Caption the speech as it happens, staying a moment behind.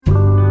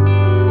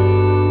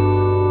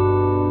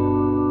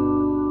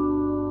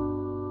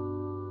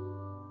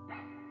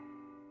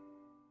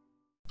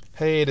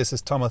Hey, this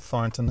is Thomas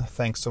Thornton.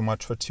 Thanks so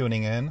much for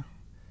tuning in.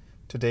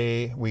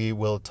 Today we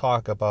will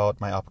talk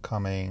about my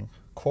upcoming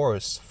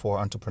course for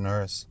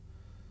entrepreneurs.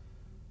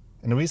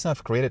 And the reason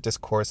I've created this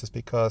course is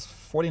because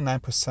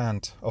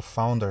 49% of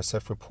founders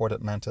have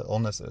reported mental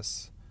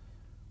illnesses,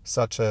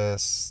 such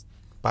as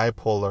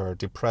bipolar,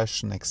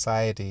 depression,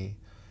 anxiety,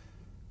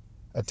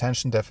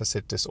 attention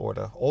deficit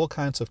disorder, all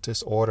kinds of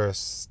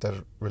disorders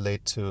that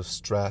relate to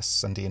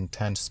stress and the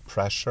intense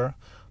pressure,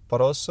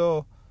 but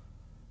also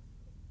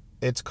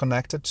it's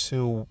connected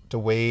to the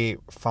way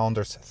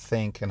founders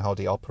think and how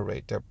they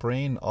operate. Their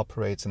brain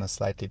operates in a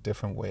slightly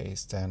different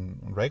ways than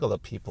regular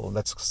people.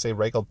 Let's say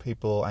regular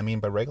people, I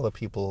mean by regular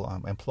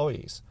people,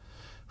 employees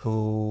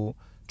who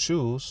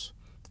choose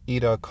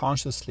either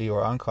consciously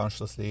or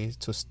unconsciously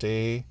to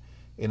stay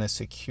in a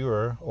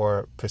secure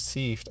or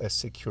perceived as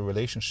secure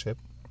relationship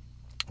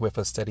with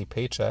a steady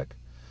paycheck.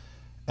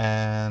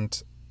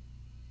 And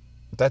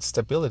that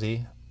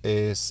stability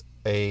is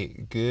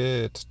a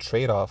good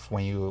trade-off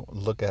when you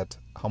look at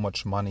how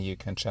much money you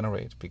can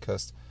generate,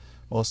 because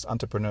most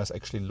entrepreneurs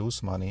actually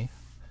lose money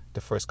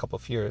the first couple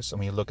of years. And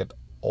when you look at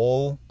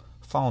all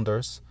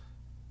founders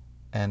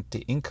and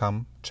the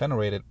income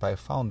generated by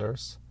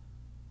founders,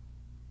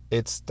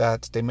 it's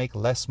that they make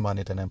less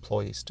money than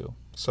employees do.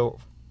 So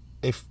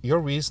if your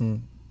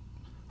reason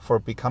for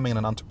becoming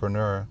an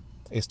entrepreneur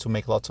is to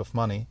make lots of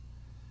money,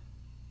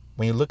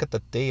 when you look at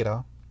the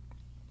data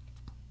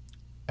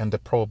and the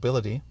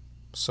probability,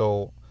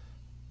 so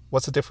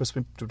what's the difference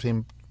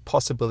between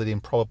possibility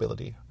and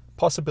probability?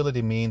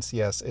 Possibility means,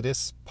 yes, it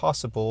is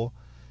possible,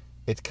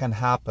 it can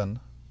happen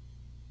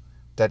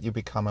that you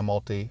become a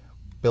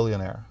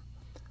multi-billionaire.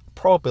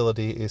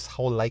 Probability is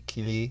how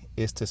likely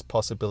is this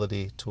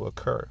possibility to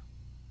occur.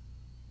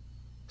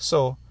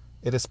 So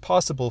it is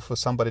possible for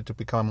somebody to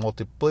become a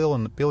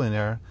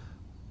multi-billionaire,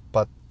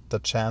 but the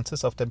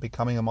chances of them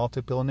becoming a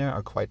multi-billionaire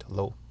are quite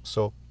low.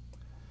 So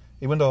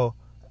even though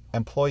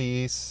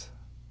employees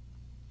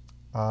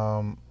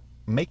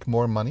make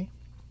more money,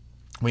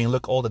 when you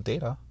look all the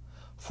data,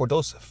 for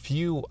those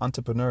few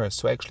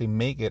entrepreneurs who actually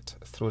make it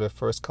through the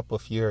first couple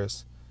of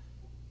years,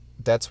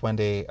 that's when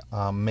they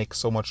make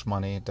so much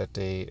money that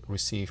they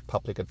receive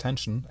public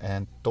attention,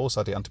 and those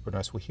are the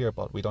entrepreneurs we hear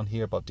about. We don't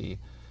hear about the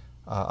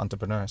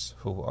entrepreneurs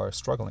who are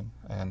struggling,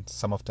 and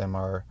some of them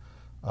are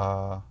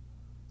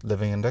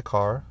living in their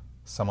car,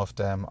 some of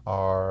them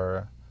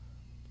are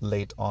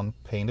late on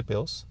paying the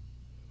bills.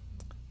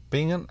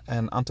 Being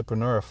an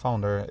entrepreneur or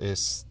founder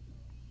is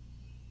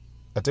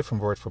a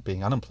different word for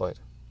being unemployed.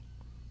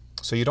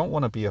 So you don't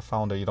want to be a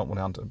founder, you don't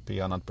want to be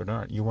an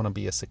entrepreneur, you want to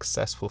be a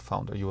successful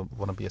founder, you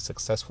want to be a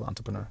successful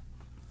entrepreneur.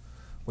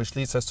 Which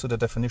leads us to the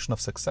definition of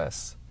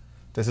success.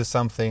 This is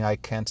something I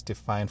can't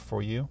define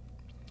for you.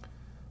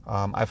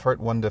 I've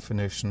heard one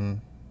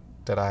definition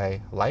that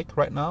I like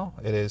right now.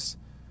 It is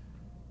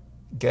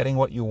getting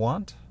what you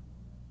want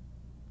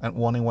and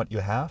wanting what you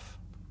have.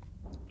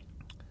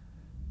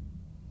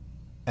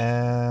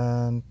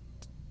 And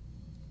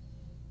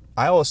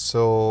I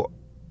also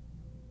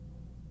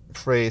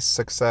phrase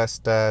success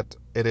that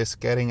it is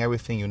getting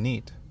everything you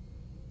need.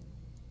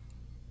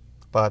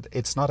 But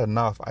it's not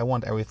enough. I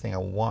want everything I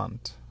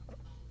want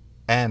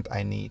and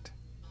I need.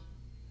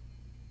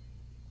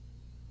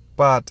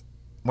 But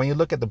when you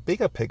look at the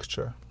bigger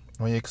picture,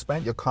 when you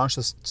expand your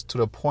consciousness to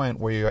the point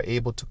where you're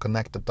able to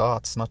connect the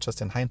dots, not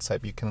just in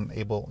hindsight,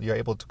 you're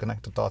able to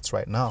connect the dots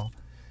right now,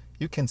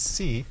 you can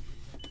see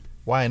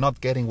why not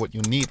getting what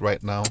you need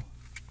right now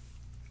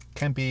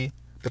can be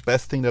the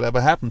best thing that ever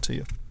happened to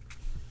you.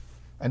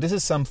 And this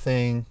is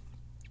something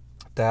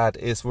that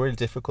is really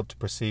difficult to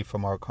perceive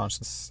from our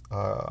conscious,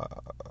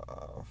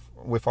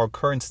 with our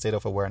current state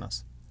of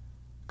awareness.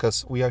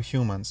 Because we are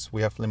humans,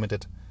 we have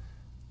limited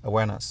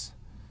awareness.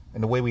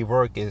 And the way we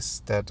work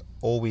is that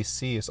all we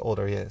see is all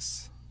there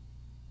is.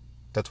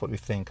 That's what we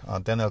think.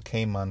 Daniel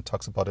Kahneman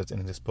talks about it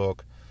in his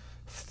book,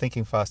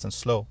 Thinking Fast and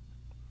Slow.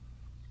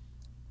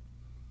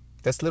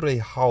 That's literally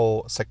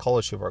how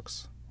psychology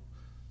works.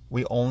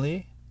 We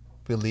only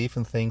believe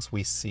in things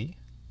we see.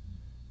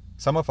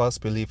 Some of us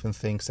believe in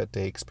things that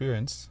they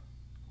experience,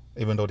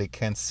 even though they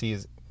can't see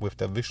it with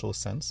their visual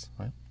sense,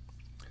 right?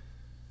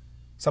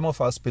 Some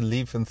of us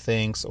believe in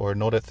things or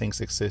know that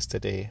things exist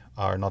that they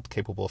are not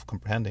capable of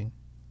comprehending.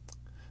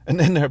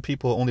 And then there are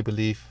people who only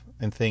believe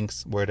in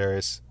things where there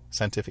is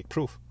scientific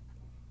proof.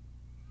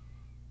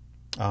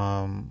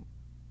 And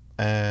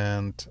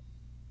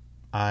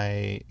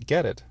I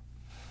get it.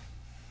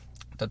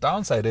 The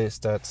downside is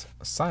that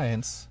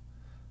science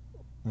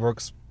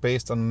works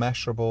based on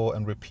measurable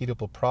and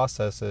repeatable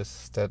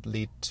processes that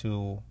lead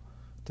to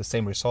the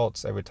same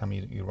results every time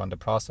you run the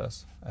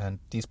process. And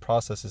these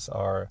processes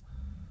are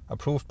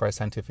approved by a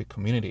scientific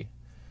community.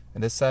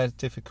 And this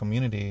scientific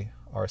community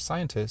are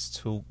scientists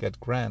who get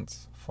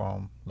grants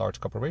from large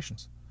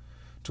corporations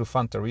to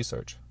fund the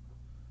research.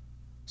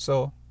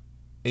 So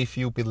if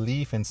you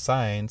believe in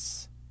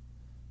science,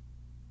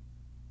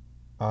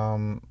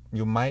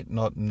 you might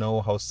not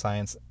know how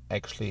science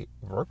actually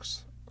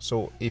works.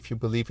 So if you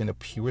believe in a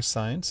pure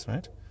science,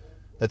 right?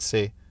 Let's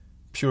say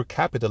pure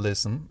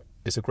capitalism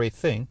is a great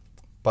thing,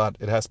 but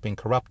it has been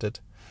corrupted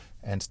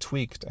and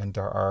tweaked, and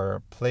there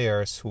are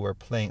players who are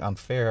playing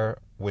unfair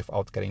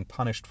without getting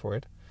punished for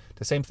it.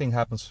 The same thing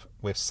happens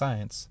with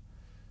science.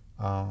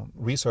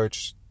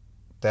 Research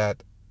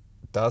that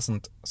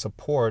doesn't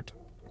support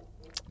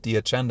the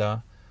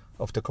agenda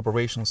of the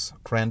corporations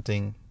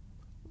granting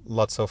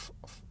lots of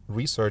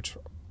research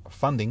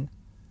funding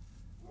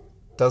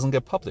doesn't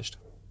get published.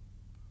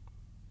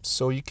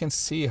 So you can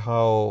see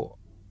how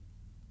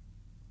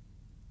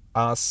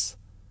us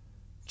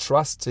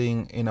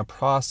trusting in a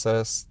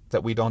process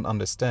that we don't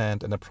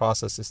understand, and the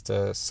process is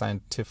the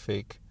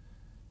scientific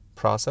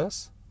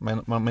process.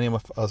 Many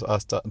of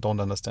us don't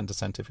understand the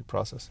scientific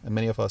process, and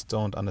many of us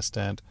don't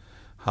understand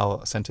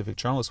how scientific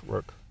journals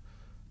work.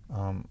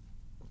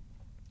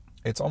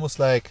 It's almost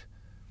like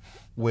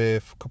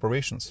with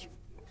corporations,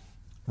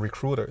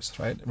 recruiters,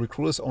 right?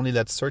 Recruiters only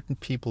let certain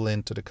people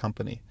into the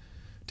company.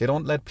 They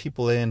don't let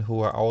people in who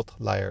are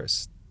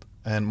outliers,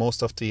 and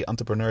most of the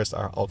entrepreneurs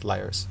are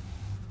outliers.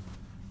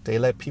 They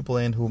let people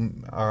in who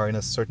are in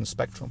a certain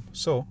spectrum.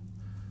 So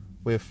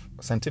with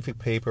scientific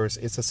papers,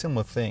 it's a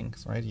similar thing,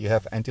 right? You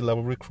have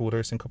entry-level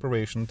recruiters in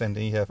corporations, and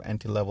then you have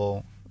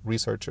entry-level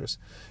researchers.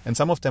 And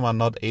some of them are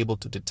not able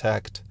to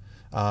detect,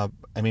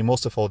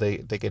 most of all, they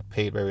get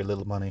paid very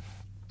little money.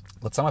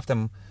 But some of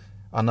them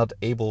are not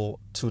able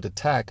to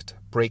detect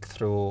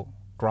breakthrough,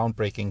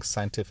 groundbreaking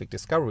scientific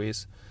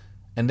discoveries.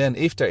 And then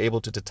if they're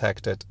able to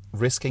detect it,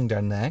 risking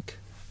their neck,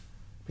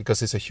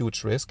 because it's a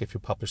huge risk if you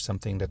publish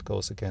something that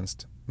goes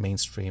against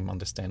mainstream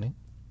understanding.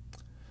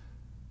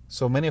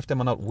 So many of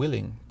them are not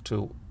willing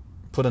to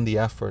put in the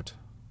effort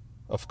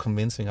of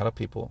convincing other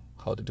people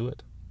how to do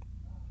it.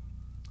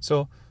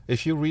 So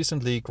if you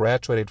recently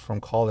graduated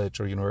from college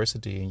or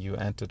university and you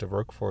entered the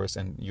workforce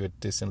and you're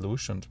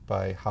disillusioned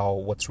by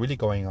what's really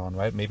going on,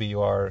 right? Maybe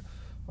you are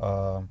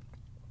a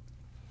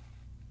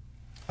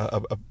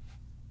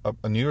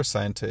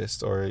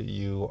neuroscientist, or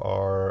you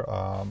are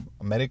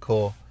a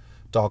medical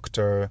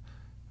doctor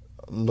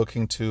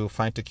looking to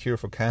find a cure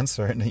for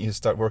cancer, and then you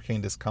start working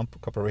in these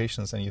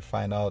corporations and you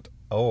find out,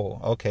 oh,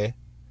 okay,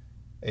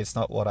 it's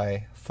not what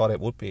I thought it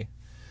would be.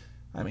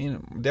 I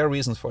mean, there are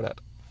reasons for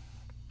that.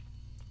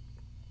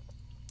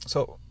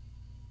 So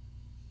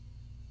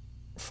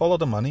follow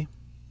the money.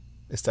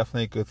 It's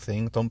definitely a good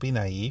thing. Don't be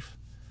naive.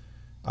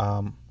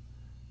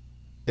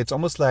 It's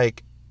almost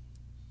like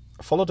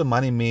follow the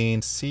money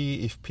means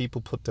see if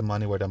people put the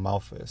money where their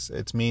mouth is.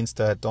 It means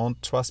that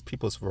don't trust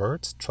people's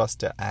words, trust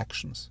their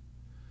actions.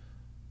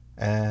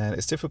 And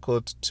it's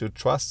difficult to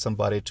trust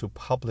somebody to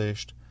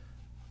publish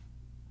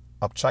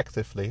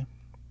objectively,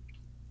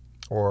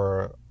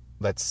 or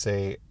let's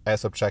say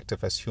as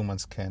objective as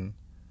humans can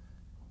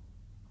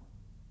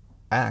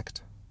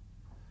act.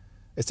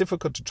 It's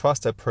difficult to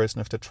trust that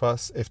person if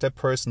that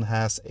person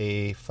has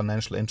a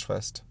financial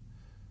interest,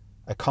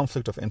 a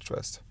conflict of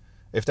interest,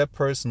 if that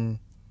person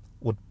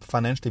would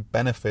financially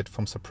benefit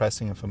from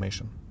suppressing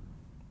information.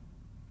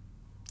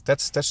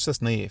 That's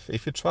just naive.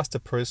 If you trust a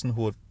person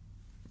who would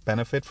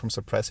benefit from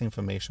suppressing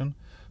information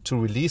to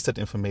release that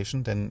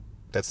information, then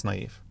that's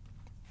naive.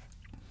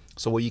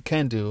 So what you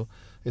can do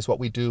is what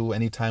we do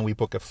anytime we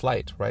book a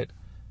flight, right?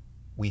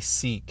 We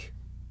seek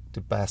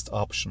the best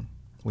option.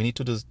 We need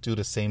to do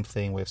the same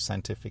thing with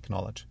scientific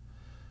knowledge.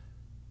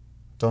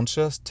 Don't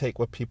just take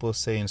what people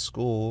say in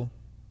school,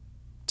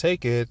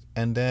 take it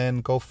and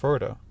then go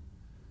further.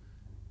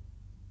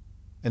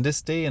 In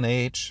this day and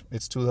age,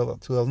 it's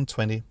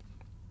 2020,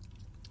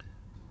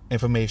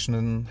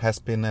 information has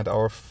been at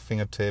our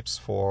fingertips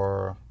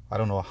for I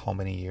don't know how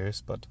many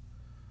years, but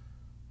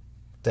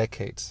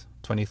decades,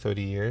 20,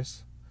 30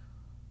 years,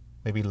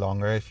 maybe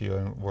longer if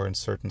you were in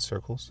certain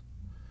circles.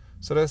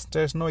 So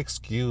there's no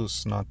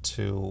excuse not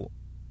to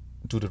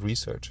do the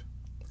research.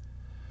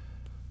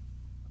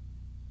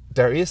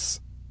 There is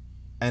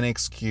an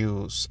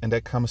excuse, and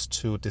that comes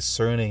to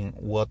discerning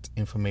what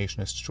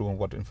information is true and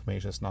what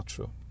information is not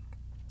true.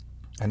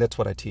 And that's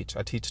what I teach.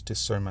 I teach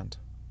discernment.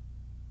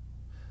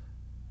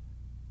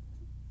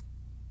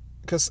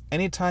 Because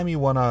anytime you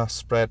want to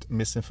spread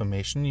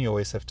misinformation, you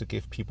always have to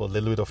give people a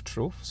little bit of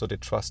truth so they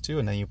trust you,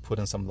 and then you put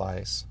in some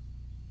lies.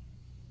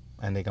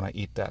 And they're going to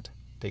eat that.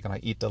 They're going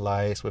to eat the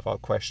lies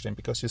without question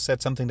because you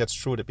said something that's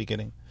true at the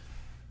beginning.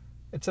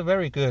 It's a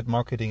very good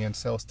marketing and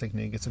sales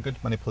technique. It's a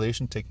good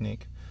manipulation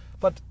technique.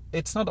 But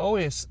it's not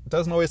always,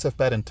 doesn't always have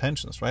bad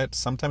intentions, right?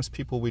 Sometimes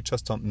people we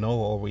just don't know,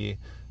 or we,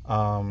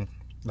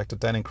 like the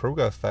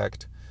Dunning-Kruger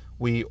effect,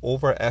 we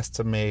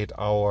overestimate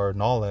our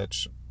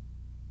knowledge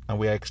and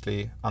we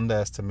actually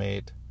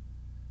underestimate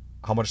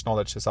how much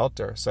knowledge is out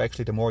there. So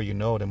actually the more you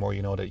know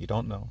that you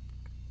don't know.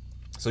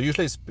 So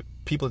usually it's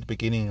people at the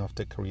beginning of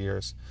their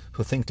careers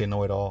who think they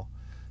know it all,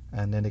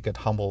 and then they get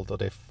humbled, or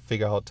they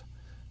figure out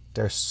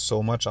there's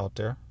so much out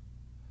there,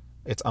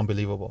 it's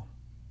unbelievable.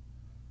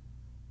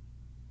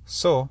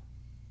 So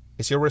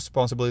it's your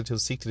responsibility to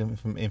seek the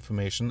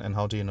information, and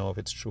how do you know if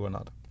it's true or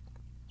not?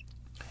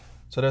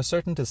 So there are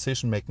certain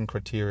decision-making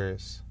criteria.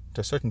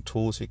 There are certain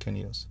tools you can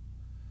use.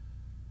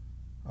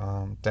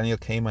 Daniel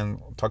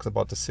Kahneman talks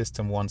about the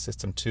system 1,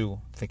 system 2,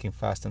 thinking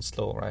fast and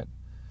slow, right?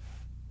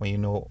 When you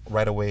know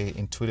right away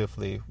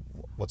intuitively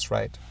what's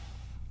right.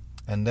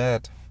 And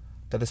that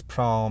is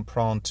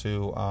prone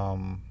to,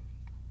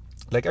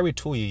 like every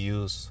tool you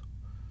use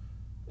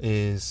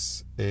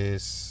is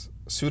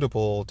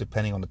suitable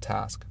depending on the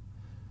task.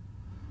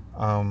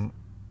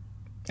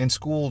 In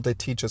school, they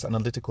teach us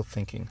analytical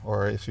thinking,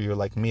 or if you're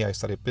like me, I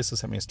studied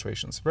business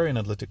administration. It's very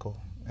analytical,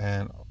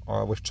 and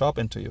or with job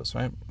interviews,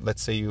 right?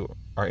 Let's say you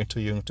are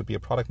interviewing to be a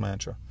product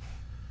manager,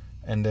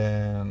 and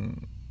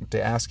then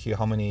they ask you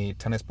how many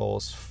tennis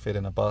balls fit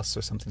in a bus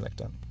or something like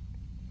that.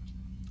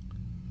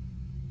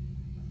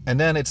 And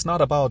then it's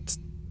not about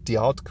the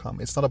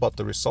outcome, it's not about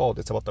the result,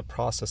 it's about the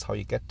process, how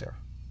you get there.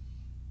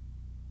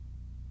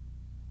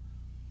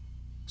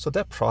 So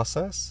that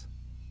process,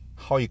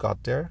 how you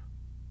got there,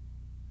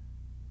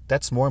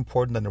 that's more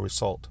important than the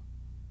result.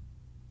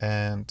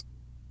 And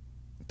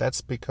that's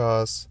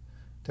because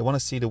they want to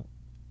see the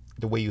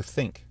way you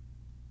think.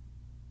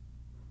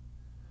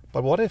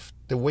 But what if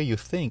the way you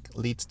think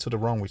leads to the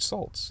wrong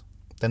results?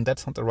 Then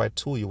that's not the right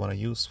tool you want to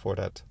use for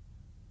that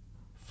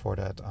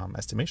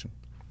estimation.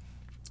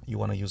 You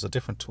want to use a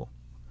different tool.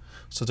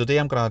 So today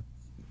I'm going to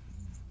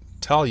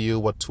tell you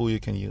what tool you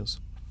can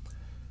use.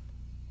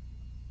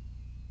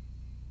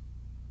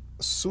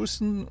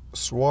 Susan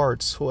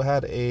Swartz, who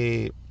had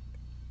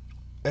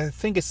I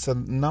think it's the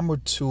number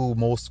 2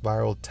 most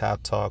viral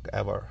TED Talk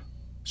ever.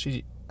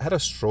 She had a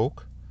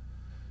stroke,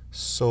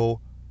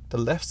 so the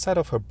left side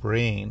of her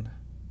brain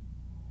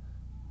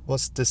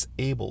was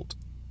disabled.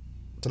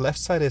 The left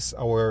side is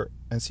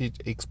and she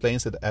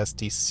explains it as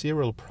the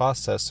serial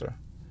processor.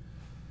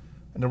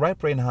 And the right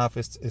brain half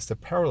is the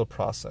parallel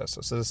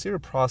processor. So the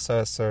serial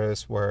processor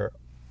is where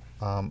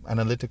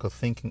analytical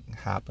thinking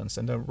happens,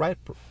 and the right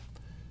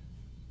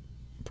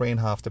brain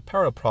half, the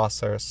parallel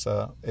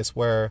processor, is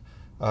where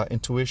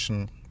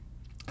intuition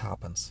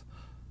happens.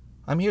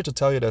 I'm here to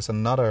tell you there's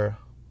another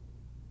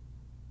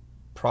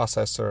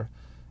processor.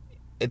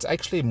 It's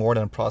actually more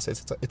than a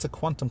processor. It's a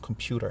quantum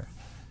computer,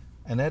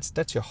 and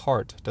that's your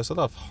heart. There's a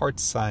lot of heart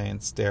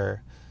science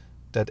there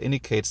that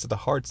indicates that the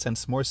heart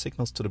sends more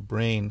signals to the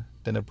brain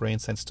than the brain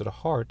sends to the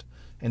heart.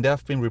 And there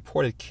have been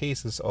reported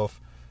cases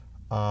of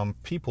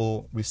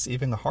people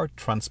receiving a heart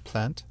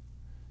transplant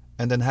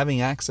and then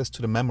having access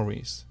to the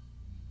memories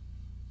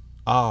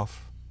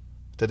of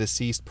the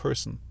deceased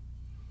person.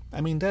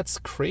 I mean, that's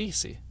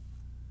crazy.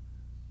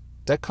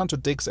 That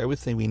contradicts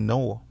everything we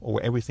know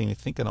or everything we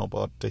think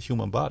about the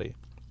human body.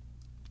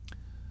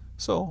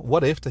 So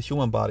what if the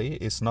human body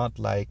is not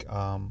like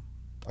a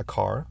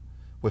car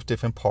with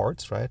different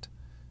parts, right?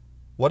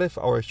 What if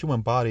our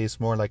human body is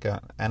more like an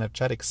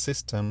energetic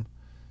system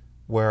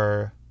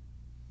where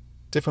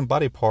different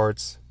body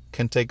parts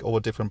can take over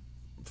different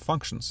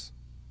functions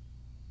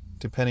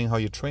depending how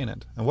you train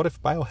it? And what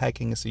if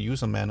biohacking is a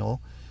user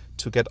manual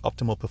to get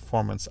optimal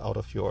performance out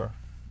of your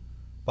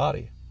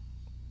body?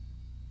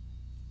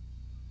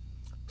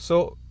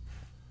 So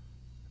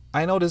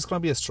I know this is going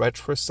to be a stretch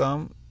for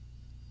some,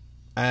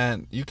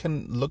 and you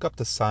can look up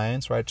the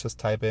science, right? Just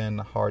type in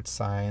heart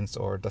science,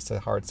 or does the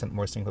heart send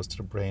more signals to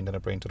the brain than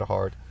the brain to the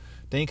heart?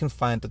 Then you can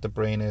find that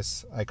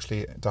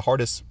the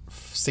heart is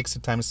 60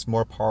 times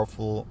more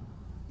powerful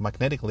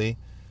magnetically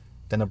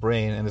than the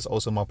brain, and is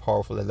also more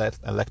powerful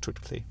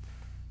electrically.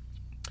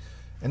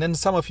 And then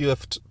some of you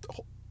have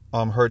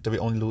heard that we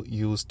only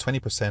use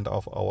 20%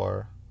 of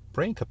our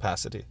brain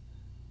capacity.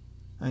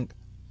 And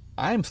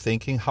I'm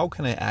thinking, how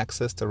can I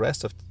access the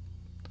rest of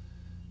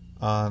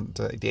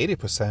the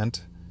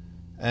 80%?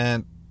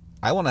 And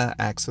I want to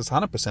access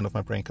 100% of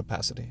my brain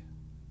capacity.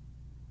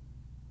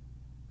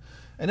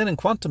 And then in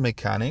quantum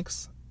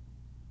mechanics,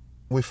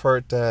 we've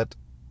heard that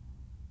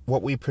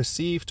what we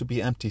perceive to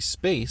be empty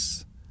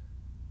space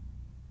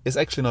is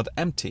actually not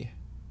empty.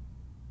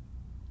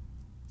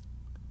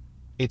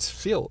 It's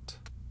filled.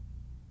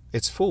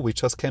 It's full, we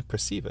just can't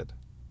perceive it.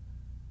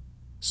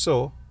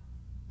 So,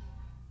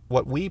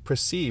 what we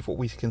perceive, what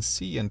we can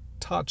see and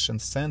touch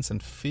and sense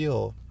and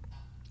feel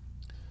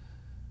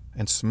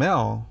and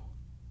smell,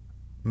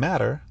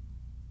 matter,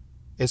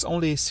 is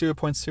only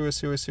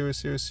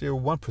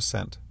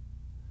 0.0000001%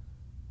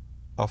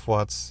 of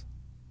what's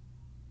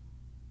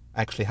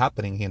actually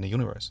happening here in the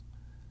universe.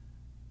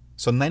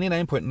 So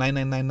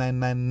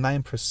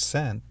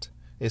 99.99999%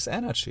 is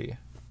energy.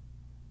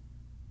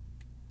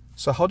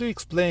 So how do you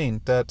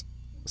explain that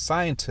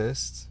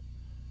scientists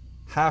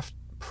have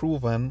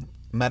proven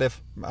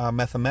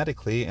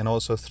mathematically and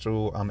also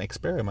through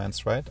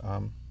experiments, right?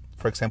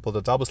 For example,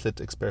 the double slit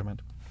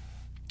experiment.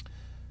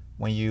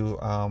 When you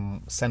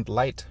send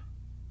light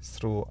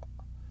through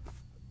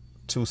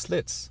 2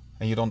 slits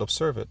and you don't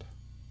observe it,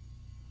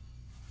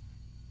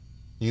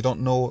 you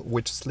don't know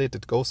which slit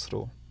it goes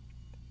through.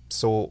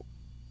 So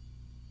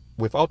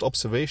without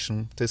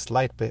observation, this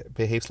light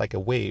behaves like a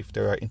wave.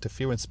 There are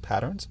interference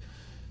patterns,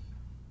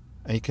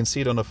 and you can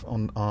see it on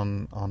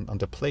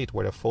the plate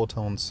where the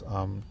photons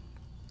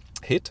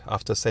hit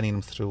after sending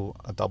them through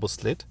a double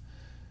slit.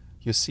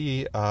 You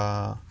see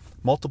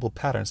multiple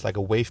patterns, like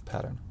a wave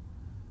pattern.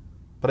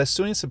 But as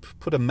soon as you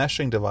put a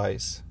measuring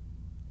device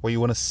where you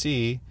want to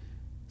see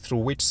through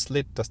which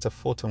slit does the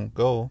photon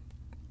go,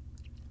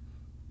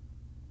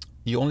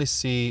 you only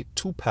see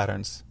two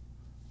patterns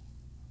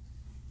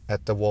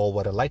at the wall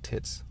where the light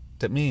hits.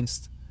 That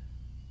means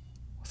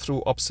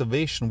through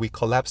observation we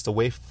collapse the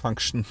wave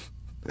function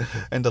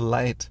and the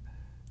light,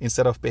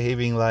 instead of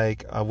behaving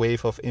like a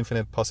wave of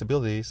infinite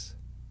possibilities,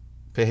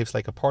 behaves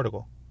like a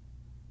particle.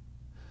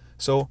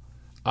 So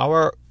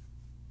our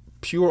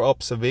pure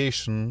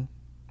observation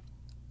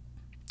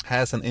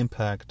has an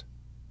impact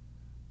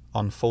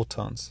on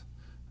photons.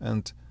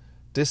 And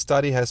this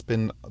study has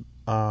been,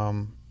 there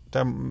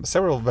are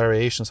several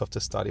variations of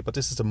this study, but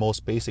this is the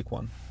most basic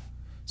one.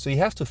 So you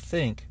have to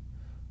think,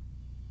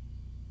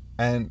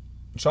 and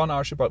John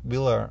Archibald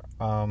Wheeler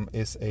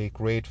is a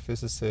great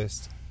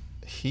physicist.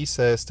 He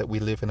says that we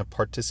live in a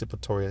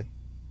participatory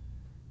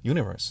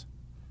universe.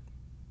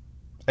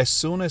 As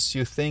soon as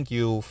you think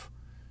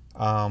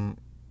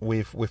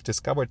we've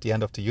discovered the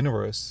end of the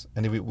universe,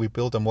 and if we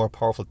build a more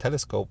powerful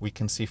telescope, we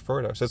can see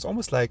further. So it's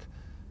almost like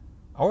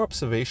our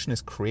observation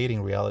is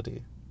creating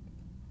reality.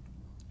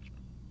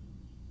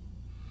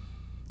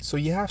 So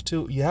you have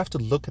to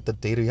look at the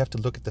data, you have to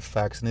look at the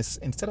facts, and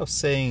instead of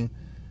saying,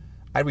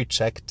 I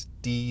reject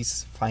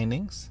these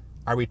findings,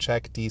 I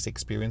reject these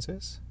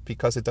experiences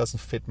because it doesn't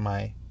fit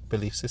my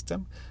belief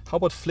system, how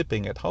about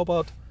flipping it? How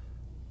about,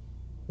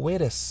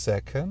 wait a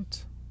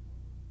second,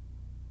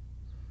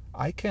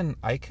 I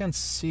can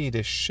see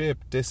the ship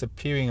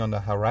disappearing on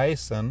the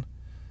horizon,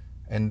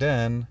 and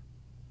then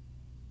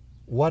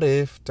what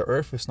if the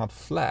Earth is not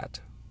flat?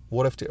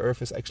 What if the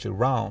Earth is actually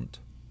round?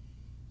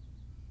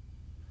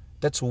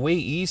 That's way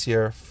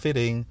easier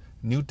fitting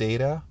new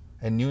data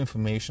and new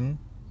information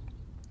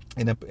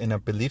in a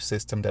belief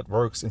system that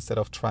works, instead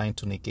of trying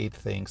to negate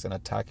things and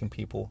attacking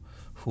people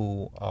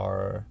who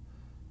are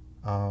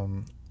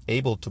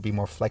able to be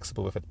more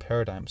flexible with that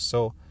paradigm.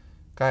 So,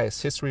 guys,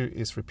 history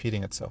is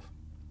repeating itself.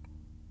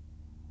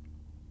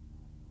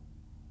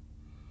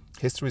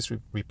 History is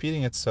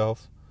repeating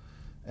itself,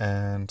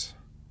 and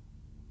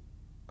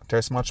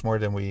there's much more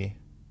than we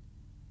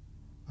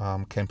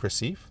can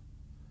perceive.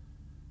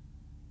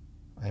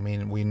 I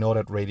mean, we know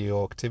that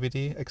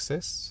radioactivity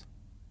exists.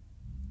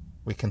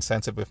 We can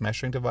sense it with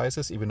measuring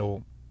devices, even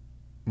though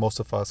most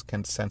of us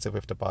can sense it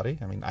with the body.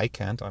 I mean, I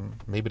can't.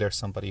 Maybe there's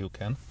somebody who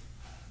can.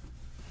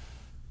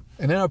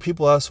 And then there are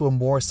people else who are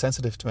more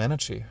sensitive to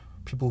energy.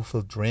 People who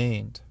feel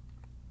drained.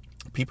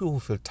 People who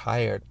feel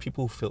tired.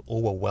 People who feel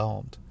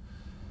overwhelmed.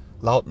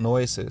 Loud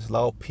noises,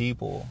 loud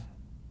people.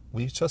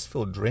 We just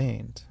feel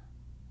drained.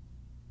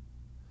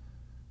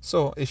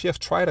 So if you have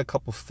tried a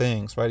couple of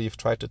things, right? You've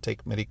tried to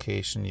take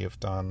medication. You've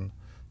done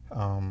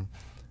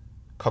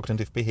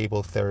cognitive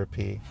behavioral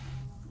therapy,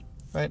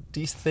 right?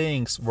 These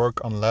things work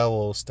on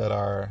levels that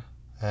are,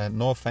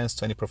 no offense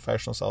to any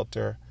professionals out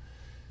there,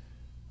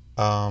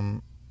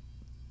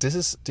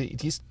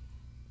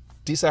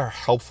 these are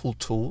helpful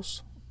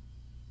tools,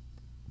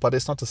 but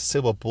it's not a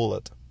silver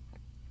bullet.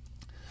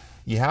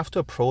 You have to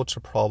approach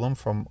a problem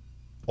from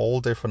all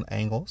different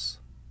angles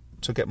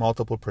to get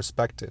multiple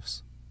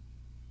perspectives,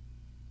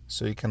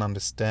 so you can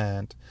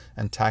understand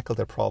and tackle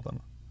the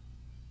problem.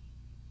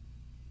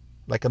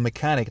 Like a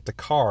mechanic, the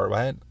car,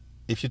 right?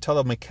 If you tell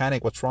a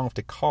mechanic what's wrong with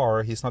the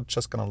car, he's not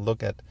just gonna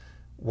look at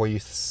where you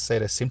say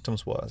the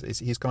symptoms was.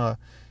 He's gonna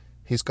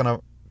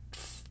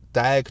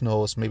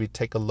diagnose, maybe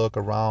take a look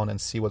around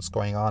and see what's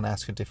going on,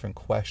 ask you different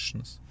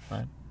questions,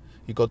 right?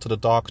 You go to the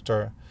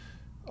doctor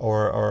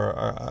or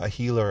a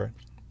healer,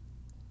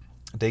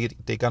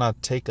 they're gonna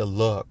take a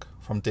look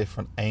from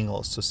different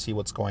angles to see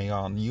what's going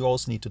on. You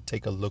also need to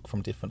take a look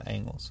from different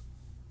angles.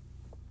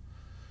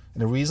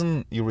 And the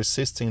reason you're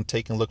resisting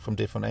taking a look from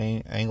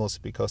different angles is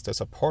because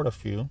there's a part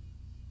of you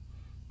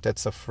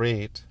that's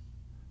afraid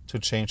to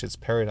change its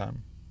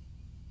paradigm.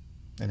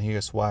 And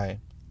here's why.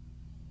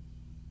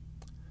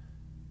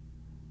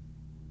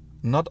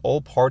 Not all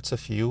parts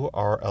of you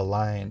are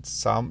aligned.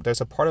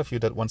 There's a part of you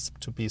that wants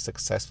to be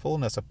successful,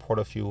 and there's a part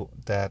of you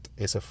that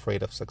is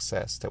afraid of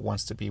success, that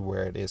wants to be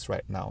where it is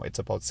right now. It's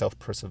about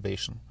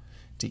self-preservation.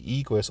 The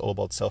ego is all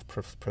about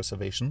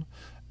self-preservation,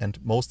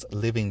 and most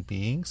living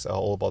beings are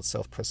all about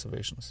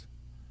self-preservation.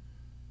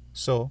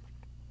 So,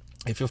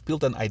 if you've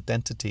built an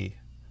identity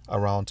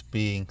around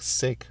being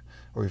sick,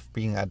 or if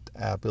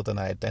built an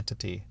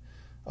identity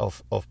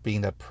of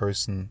being that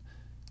person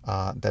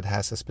that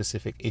has a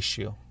specific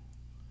issue,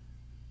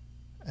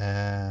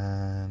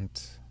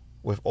 and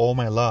with all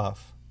my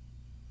love,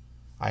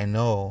 I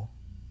know,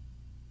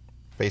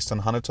 based on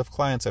hundreds of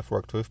clients I've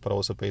worked with, but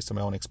also based on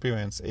my own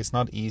experience, it's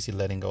not easy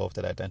letting go of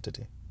that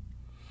identity.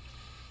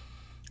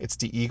 It's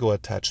the ego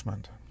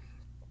attachment.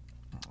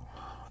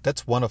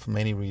 That's one of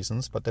many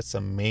reasons, but that's the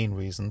main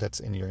reason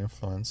that's in your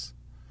influence.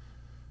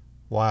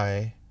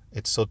 Why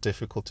it's so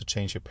difficult to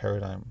change your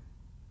paradigm.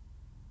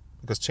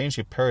 Because change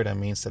your paradigm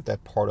means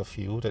that part of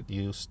you that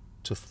used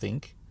to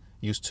think,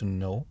 used to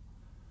know,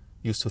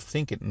 used to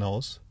think it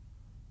knows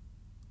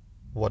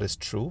what is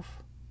truth,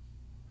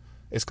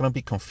 it's going to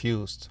be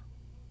confused.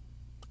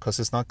 because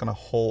it's not gonna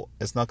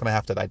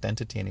have that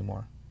identity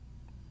anymore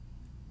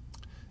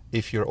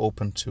if you're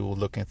open to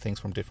looking at things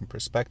from different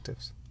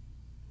perspectives.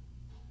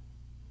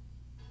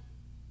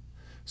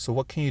 So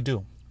what can you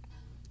do?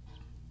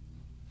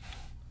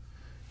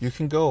 You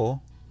can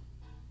go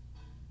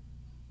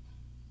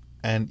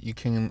and you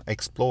can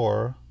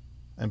explore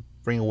and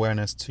bring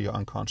awareness to your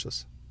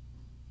unconscious.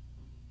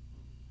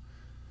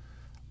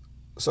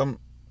 So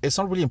it's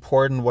not really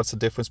important what's the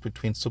difference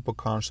between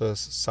superconscious,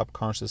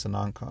 subconscious, and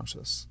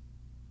unconscious.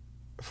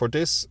 For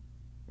this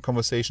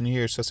conversation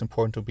here, it's just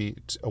important to be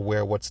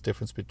aware what's the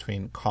difference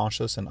between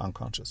conscious and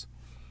unconscious.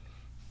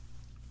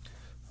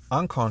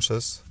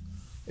 Unconscious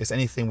is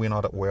anything we're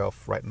not aware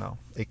of right now.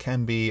 It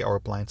can be our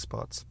blind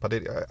spots, but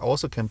it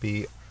also can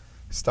be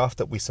stuff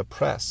that we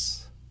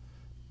suppress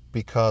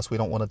because we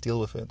don't want to deal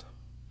with it.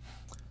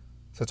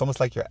 So it's almost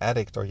like your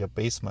attic or your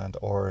basement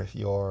or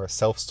your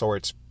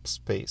self-storage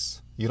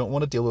space. You don't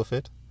want to deal with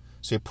it,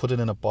 so you put it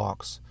in a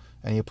box,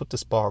 and you put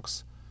this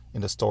box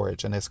in the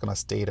storage, and it's going to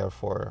stay there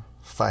for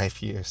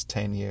 5 years,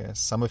 10 years.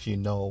 Some of you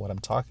know what I'm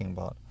talking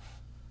about,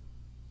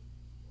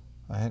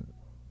 right?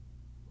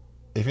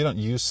 If you don't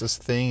use this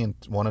thing in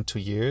 1 or 2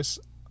 years,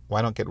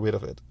 why not get rid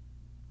of it?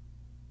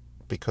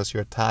 Because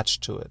you're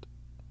attached to it.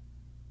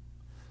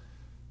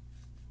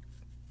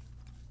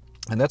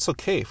 And that's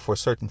okay for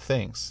certain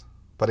things,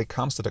 but it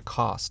comes at a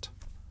cost.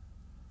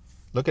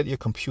 Look at your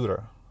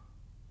computer,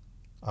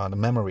 the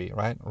memory,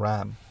 right?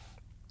 RAM,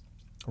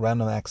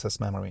 random access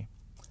memory.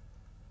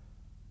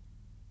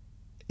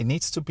 It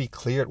needs to be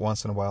cleared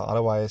once in a while,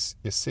 otherwise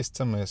your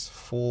system is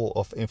full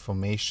of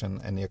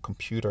information and your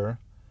computer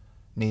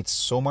needs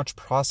so much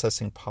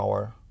processing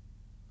power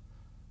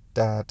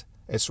that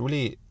it's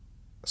really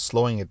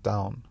slowing it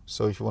down.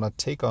 So if you want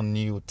to take on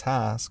new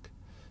task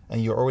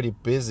and you're already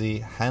busy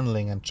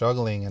handling and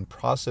juggling and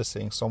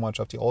processing so much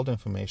of the old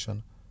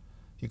information,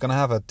 you're going to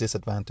have a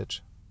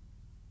disadvantage.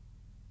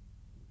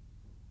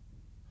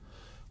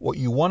 What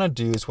you want to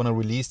do is want to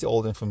release the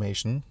old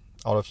information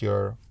out of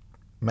your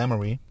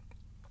memory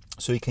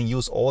so you can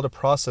use all the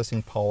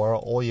processing power,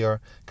 all your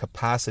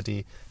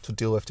capacity to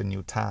deal with the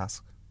new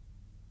task.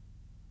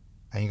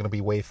 And you're going to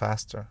be way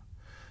faster.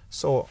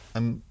 So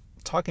I'm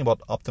talking about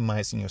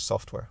optimizing your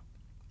software.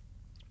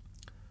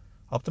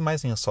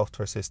 Optimizing your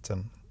software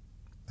system.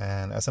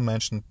 And as I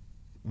mentioned,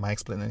 my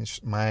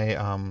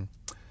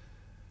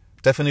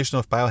definition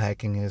of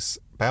biohacking is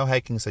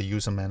a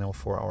user manual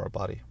for our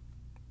body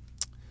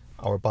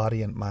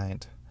and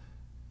mind.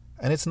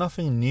 And it's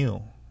nothing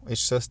new.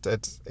 It's just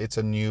it's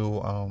a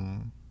new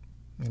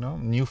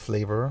new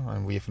flavor,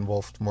 and we've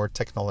involved more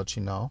technology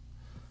now.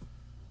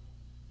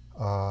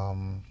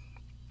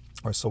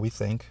 Or so we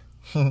think.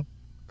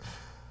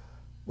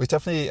 We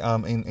definitely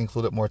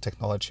included more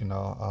technology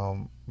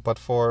now. But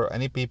for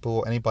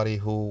anybody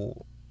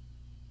who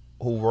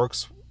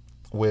works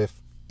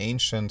with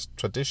ancient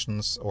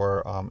traditions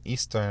or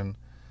Eastern,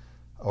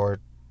 or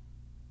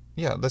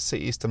let's say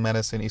Eastern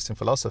medicine, Eastern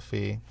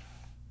philosophy,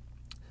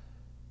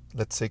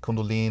 let's say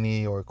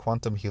Kundalini or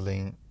quantum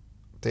healing,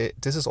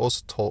 this is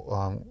also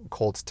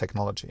called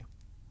technology.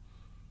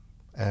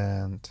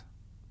 And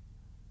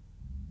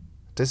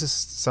this is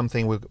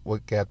something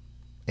we'll get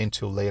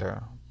into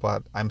later,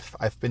 but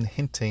I've been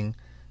hinting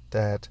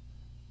that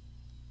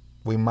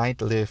we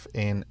might live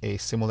in a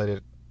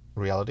simulated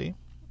reality.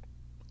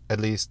 At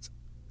least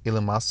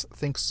Elon Musk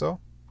thinks so.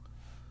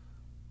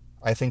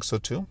 I think so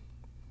too.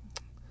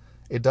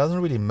 It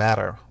doesn't really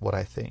matter what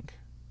I think.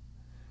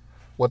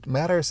 What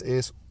matters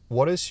is,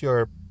 what is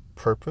your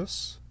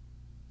purpose?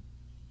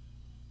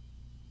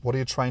 What are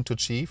you trying to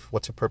achieve?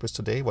 What's your purpose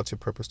today? What's your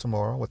purpose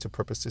tomorrow? What's your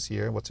purpose this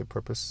year? What's your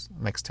purpose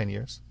next 10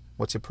 years?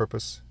 What's your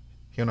purpose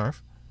here on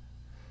Earth?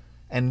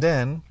 And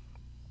then,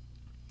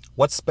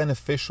 what's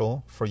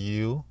beneficial for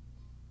you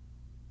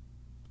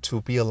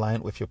to be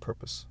aligned with your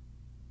purpose?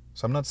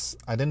 So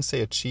I didn't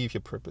say achieve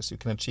your purpose. You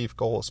can achieve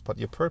goals, but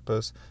your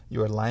purpose,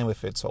 you align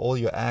with it. So all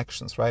your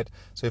actions, right?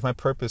 So if my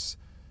purpose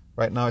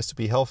right now is to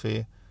be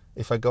healthy,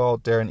 if I go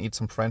out there and eat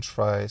some French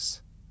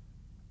fries,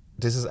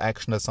 this is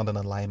action that's not in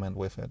alignment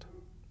with it.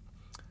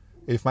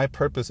 If my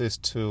purpose is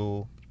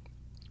to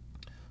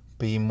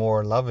be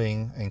more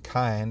loving and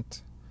kind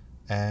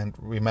and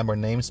remember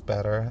names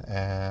better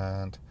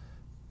and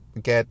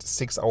get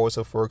 6 hours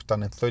of work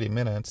done in 30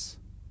 minutes,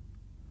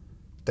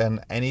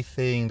 then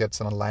anything that's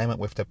in alignment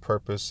with that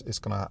purpose is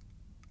going to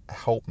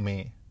help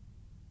me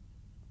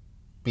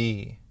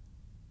be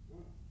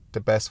the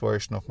best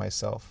version of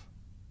myself.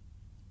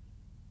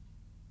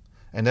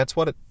 And that's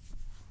what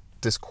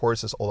this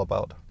course is all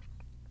about.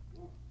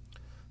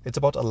 It's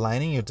about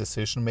aligning your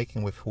decision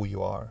making with who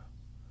you are.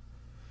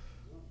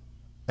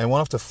 And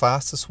one of the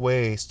fastest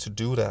ways to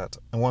do that,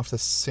 and one of the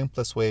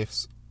simplest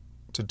ways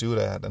to do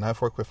that, and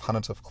I've worked with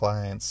hundreds of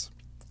clients,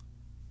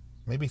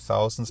 maybe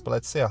thousands, but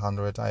let's say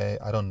 100,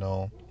 I don't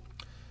know.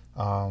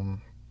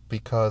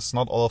 Because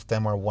not all of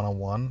them are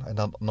one-on-one, and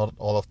not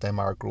all of them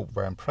are a group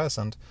where I'm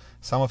present.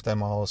 Some of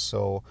them are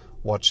also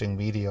watching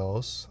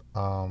videos,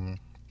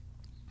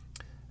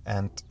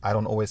 and I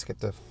don't always get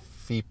the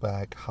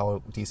feedback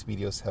how these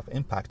videos have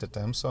impacted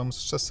them. So I'm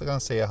just going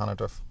to say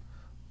 100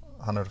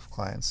 of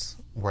clients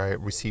where I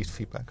received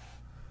feedback.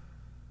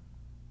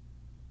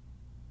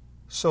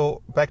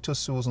 So back to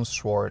Susan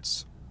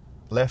Schwartz.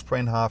 Left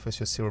brain half is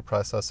your serial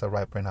processor,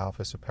 right brain half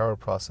is your parallel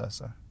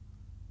processor.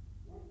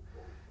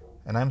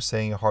 And I'm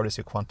saying your heart is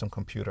your quantum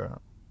computer.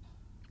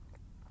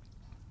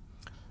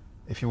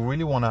 If you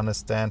really want to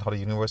understand how the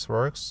universe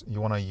works, you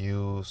want to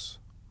use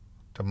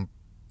the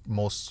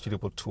most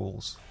suitable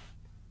tools.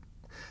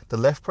 The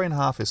left brain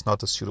half is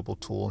not a suitable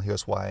tool.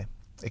 Here's why.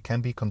 It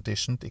can be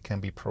conditioned, it can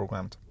be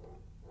programmed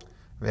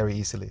very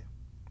easily.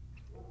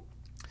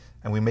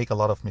 And we make a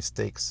lot of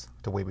mistakes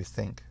the way we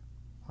think,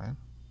 right?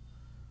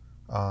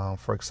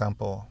 For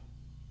example,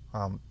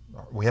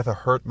 we have a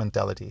herd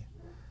mentality,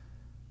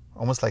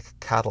 almost like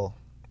cattle.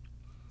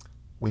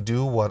 We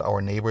do what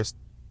our neighbors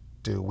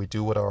do. We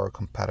do what our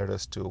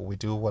competitors do. We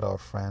do what our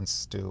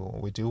friends do.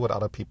 We do what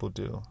other people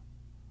do.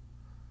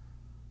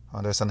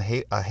 There's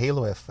a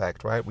halo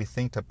effect, right? We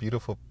think that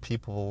beautiful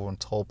people and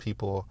tall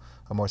people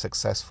are more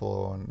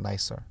successful and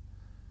nicer.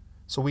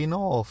 So we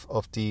know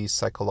of these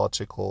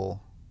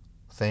psychological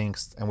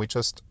things, and we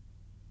just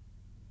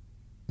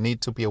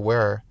need to be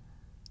aware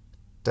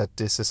that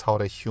this is how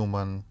the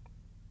human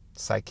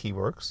psyche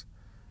works.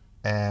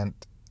 And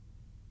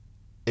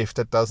if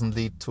that doesn't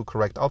lead to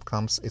correct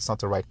outcomes, it's not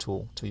the right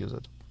tool to use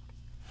it.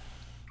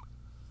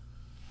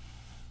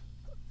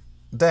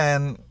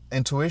 Then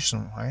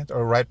intuition, right?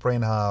 Or right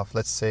brain half,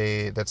 let's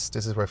say this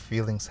is where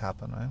feelings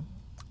happen, right?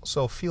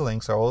 So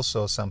feelings are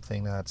also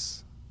something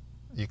that's,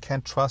 you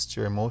can't trust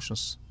your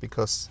emotions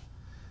because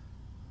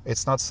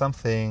it's not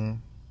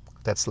something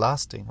that's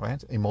lasting,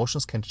 right?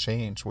 Emotions can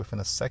change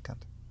within a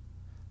second.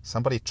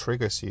 Somebody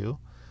triggers you,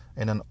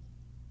 and then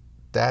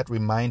that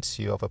reminds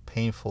you of a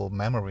painful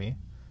memory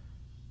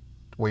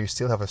where you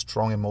still have a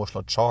strong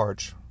emotional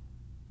charge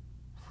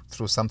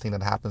through something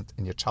that happened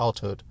in your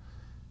childhood,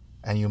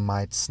 and you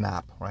might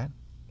snap, right?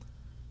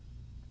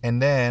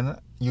 And then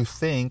you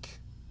think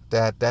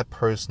that that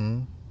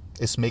person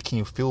is making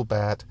you feel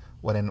bad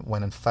when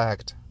in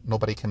fact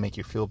nobody can make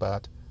you feel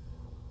bad.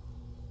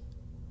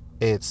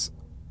 It's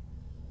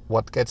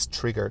what gets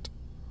triggered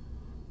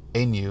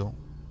in you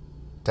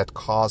that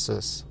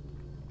causes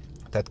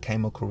that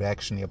chemical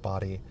reaction in your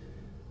body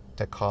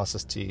that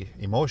causes the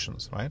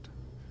emotions, right?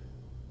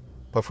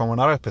 But from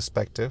another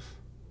perspective,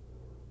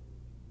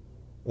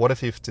 what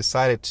if you've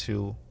decided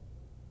to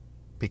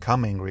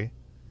become angry,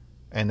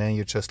 and then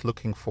you're just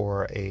looking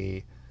for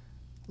a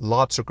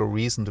logical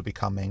reason to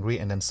become angry,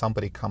 and then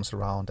somebody comes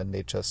around and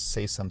they just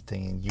say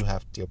something and you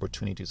have the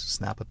opportunity to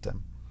snap at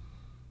them?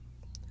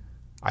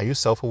 Are you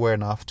self-aware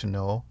enough to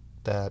know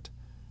that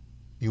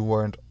you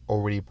weren't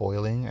already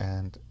boiling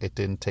and it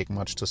didn't take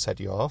much to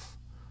set you off?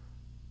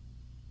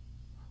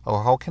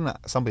 Or how can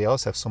somebody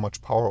else have so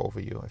much power over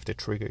you if they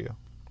trigger you?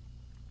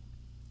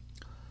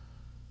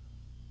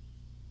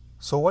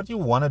 So what you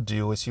want to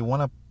do is you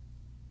want to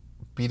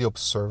be the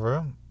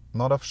observer,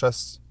 not of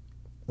just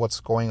what's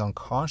going on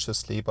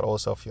consciously, but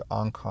also of your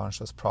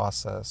unconscious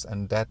process.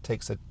 And that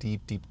takes a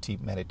deep, deep,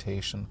 deep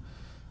meditation.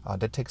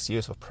 That takes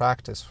years of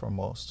practice for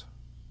most.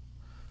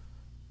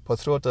 But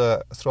throughout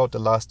the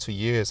last 2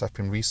 years, I've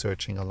been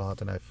researching a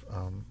lot, and I've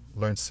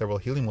learned several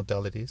healing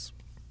modalities.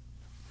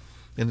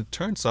 And it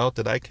turns out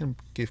that I can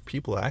give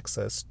people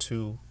access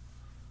to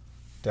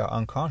their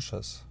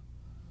unconscious.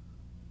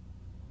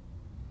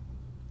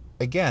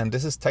 Again,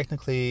 this is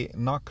technically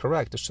not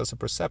correct. It's just a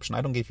perception.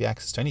 I don't give you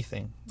access to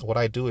anything. What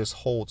I do is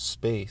hold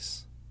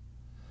space.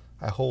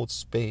 I hold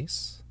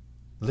space.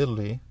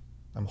 Literally,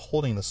 I'm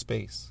holding the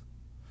space.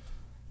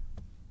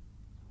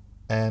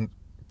 And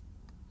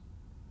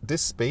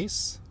this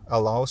space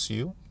allows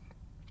you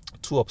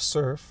to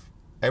observe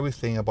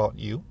everything about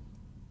you,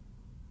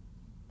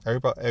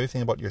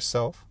 everything about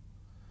yourself,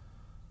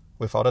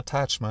 without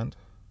attachment,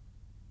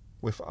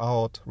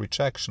 without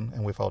rejection,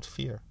 and without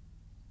fear.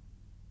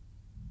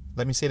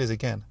 Let me say this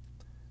again.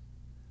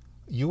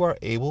 You are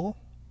able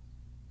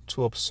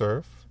to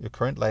observe your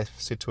current life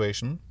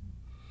situation,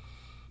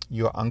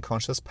 your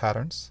unconscious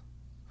patterns,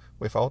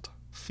 without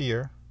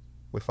fear,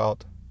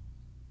 without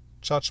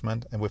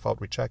judgment, and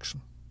without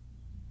rejection.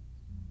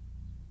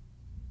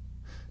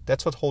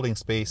 That's what holding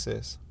space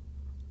is.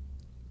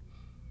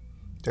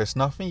 There's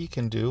nothing you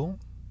can do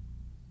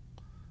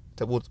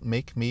that would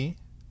make me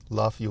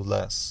love you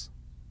less.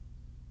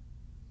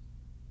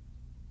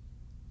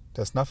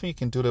 There's nothing you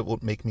can do that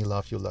would make me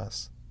love you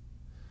less.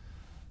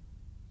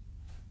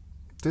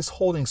 This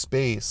holding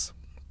space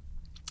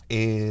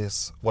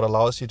is what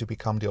allows you to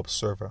become the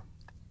observer.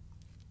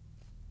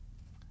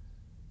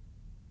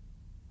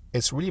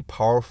 It's really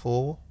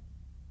powerful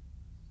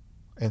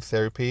in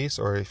therapies,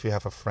 or if you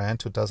have a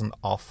friend who doesn't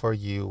offer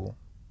you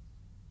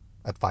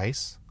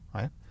advice,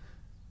 right?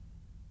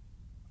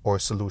 Or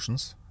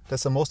solutions.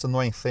 That's the most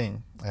annoying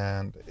thing.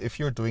 And if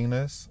you're doing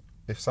this,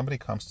 if somebody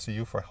comes to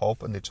you for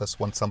help and they just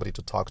want somebody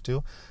to talk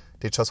to,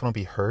 they just want to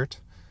be heard,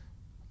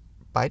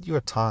 bite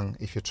your tongue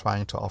if you're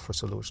trying to offer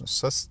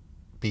solutions. Just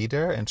be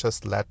there and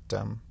just let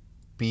them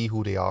be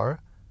who they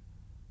are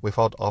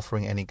without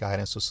offering any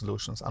guidance or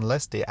solutions,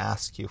 unless they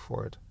ask you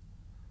for it.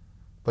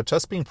 But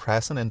just being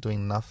present and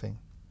doing nothing.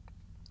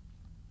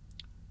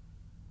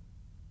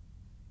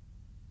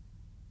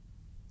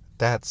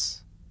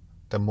 That's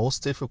the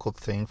most difficult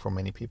thing for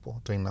many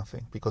people, doing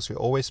nothing, because we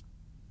always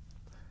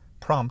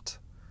prompt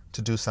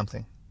to do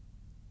something,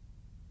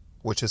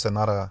 which is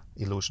another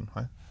illusion,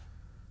 right?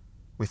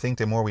 We think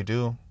the more we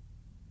do,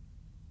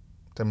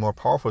 the more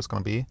powerful it's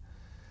going to be.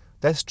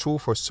 That's true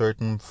for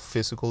certain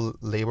physical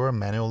labor,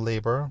 manual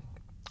labor.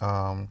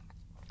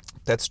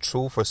 That's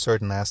true for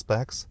certain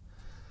aspects.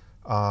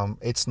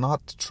 It's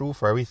not true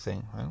for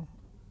everything, right?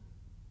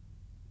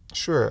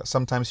 Sure,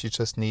 sometimes you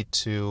just need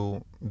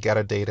to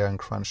gather data and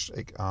crunch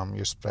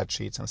your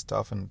spreadsheets and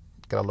stuff and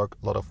get a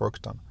lot of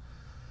work done.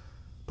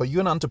 But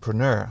you're an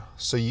entrepreneur,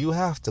 so you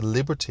have the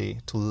liberty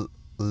to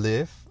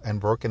live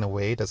and work in a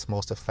way that's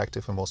most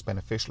effective and most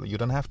beneficial. You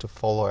don't have to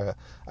follow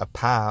a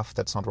path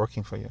that's not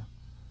working for you.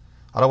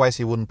 Otherwise,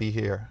 you wouldn't be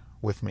here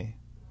with me.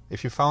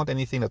 If you found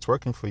anything that's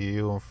working for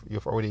you,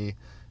 you've already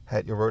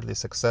had your worldly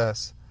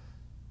success,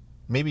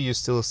 maybe you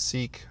still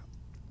seek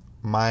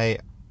my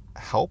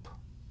help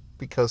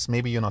because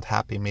maybe you're not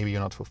happy, maybe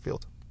you're not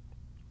fulfilled.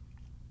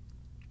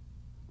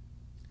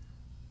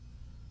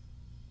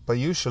 But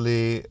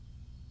usually,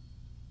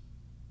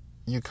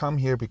 you come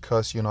here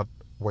because you're not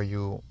where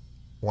you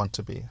want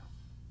to be.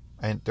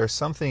 And there's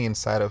something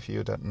inside of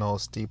you that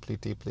knows deeply,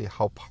 deeply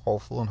how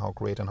powerful and how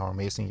great and how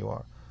amazing you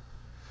are.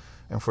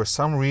 And for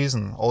some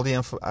reason, all the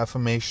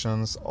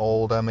affirmations,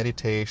 all the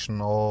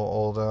meditation,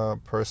 all the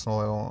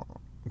personal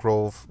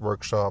growth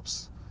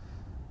workshops,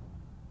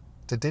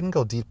 they didn't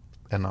go deep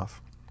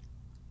enough.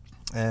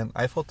 And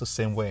I felt the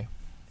same way.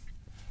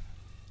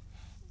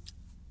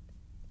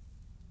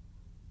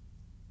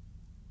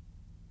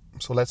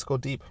 So let's go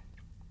deep.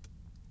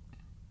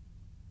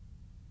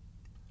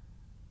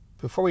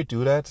 Before we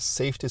do that,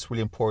 safety is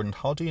really important.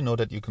 How do you know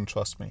that you can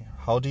trust me?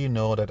 How do you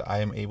know that I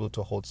am able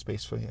to hold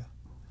space for you?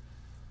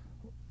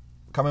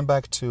 Coming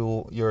back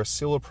to your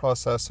cerebral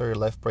processor, your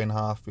left brain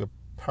half, your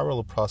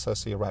parallel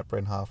processor, your right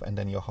brain half, and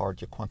then your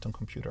heart, your quantum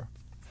computer.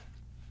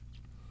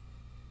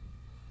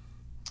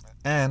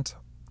 And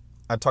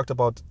I talked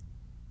about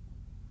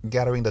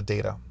gathering the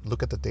data.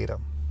 Look at the data.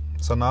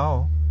 So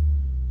now,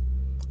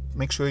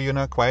 make sure you're in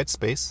a quiet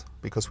space,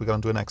 because we're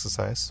going to do an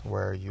exercise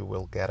where you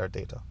will gather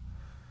data.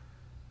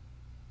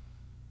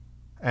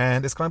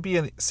 And it's going to be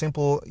a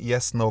simple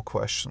yes-no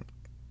question.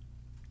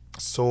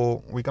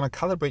 So we're going to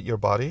calibrate your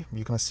body.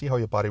 You're going to see how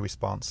your body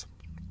responds.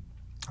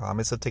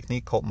 It's a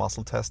technique called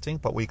muscle testing,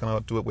 but we're going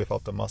to do it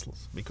without the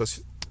muscles,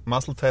 because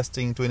muscle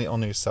testing, doing it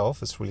on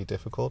yourself, is really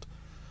difficult.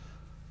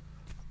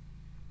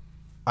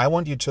 I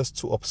want you just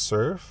to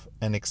observe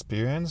and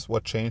experience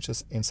what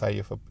changes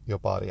inside your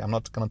body. I'm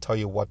not going to tell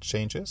you what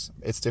changes.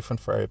 It's different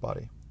for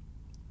everybody.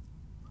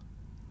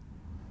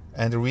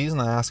 And the reason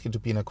I ask you to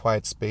be in a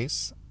quiet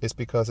space is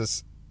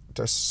because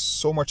there's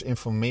so much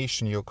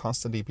information. You're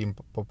constantly being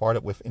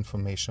bombarded with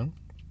information.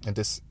 And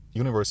this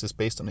universe is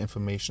based on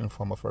information in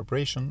form of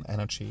vibration,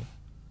 energy,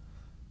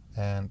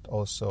 and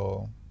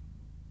also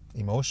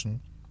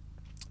emotion,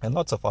 and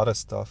lots of other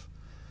stuff.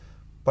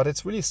 But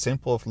it's really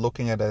simple of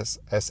looking at it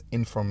as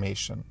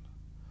information.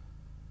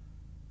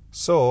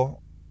 So,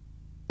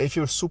 if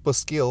you're super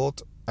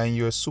skilled and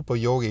you're a super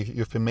yogi,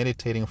 you've been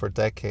meditating for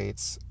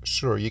decades,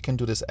 sure, you can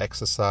do this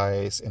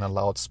exercise in a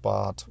loud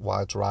spot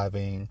while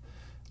driving,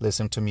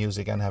 listen to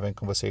music and having a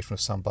conversation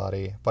with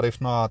somebody. But if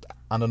not,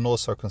 under no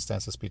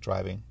circumstances be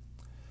driving.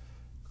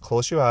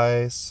 Close your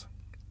eyes.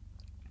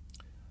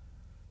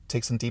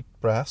 Take some deep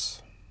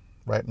breaths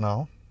right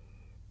now.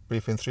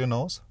 Breathe in through your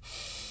nose.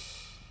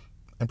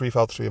 And breathe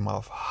out through your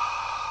mouth.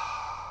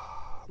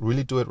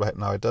 Really do it right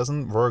now. It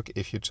doesn't work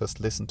if you just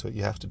listen to it.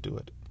 You have to do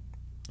it.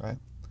 Right?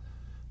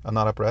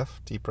 Another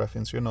breath. Deep breath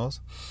in through your nose.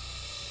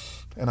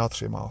 And out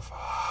through your mouth.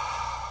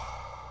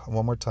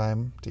 One more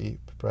time.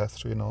 Deep breath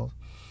through your nose.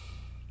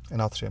 And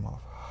out through your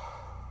mouth.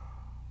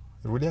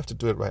 You really have to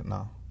do it right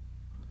now.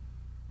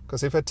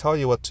 Because if I tell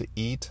you what to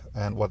eat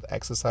and what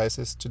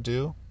exercises to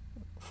do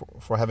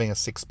for having a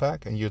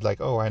six-pack, and you're like,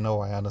 oh, I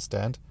know, I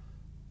understand.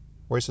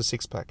 Where's your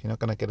six-pack? You're not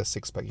going to get a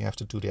six-pack. You have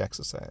to do the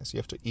exercise. You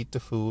have to eat the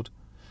food,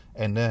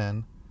 and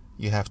then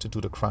you have to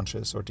do the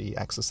crunches or the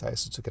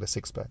exercises to get a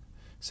six-pack.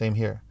 Same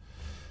here.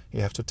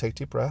 You have to take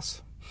deep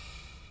breaths.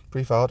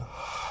 Breathe out.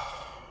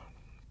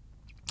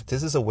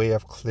 This is a way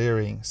of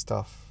clearing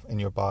stuff in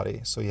your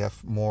body, so you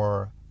have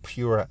more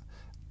pure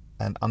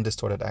and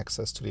undistorted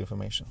access to the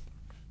information.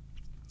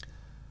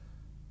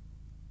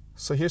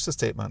 So here's the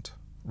statement.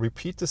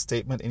 Repeat the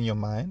statement in your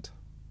mind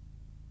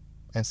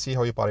and see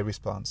how your body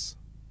responds.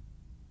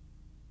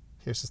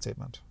 Here's the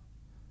statement.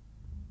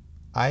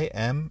 I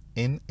am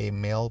in a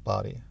male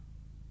body.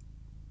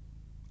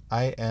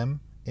 I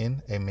am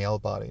in a male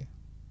body.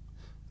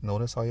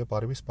 Notice how your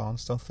body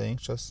responds. Don't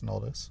think, just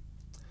notice.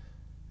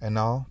 And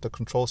now the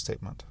control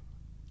statement.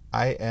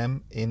 I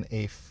am in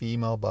a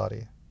female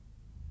body.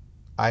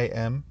 I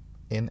am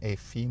in a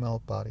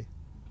female body.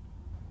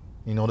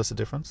 You notice the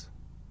difference?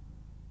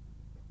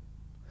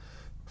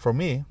 For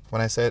me,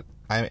 when I said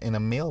I'm in a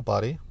male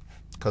body,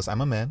 because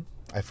I'm a man,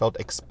 I felt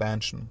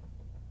expansion.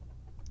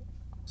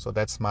 So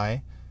that's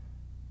my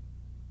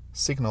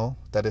signal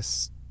that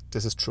this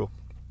is true.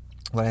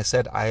 When I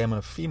said I am in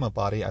a female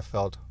body, I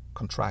felt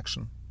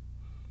contraction.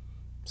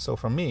 So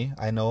for me,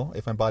 I know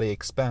if my body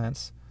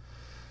expands,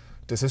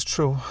 this is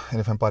true, and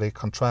if my body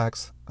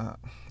contracts,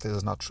 this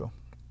is not true.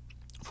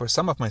 For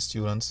some of my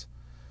students,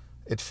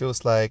 it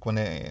feels like when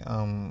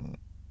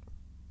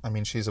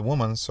she's a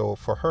woman, so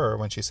for her,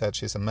 when she said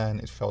she's a man,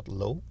 it felt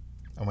low,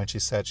 and when she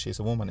said she's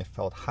a woman, it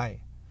felt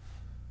high.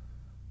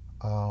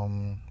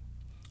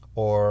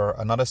 Or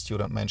another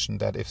student mentioned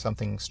that if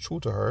something's true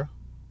to her,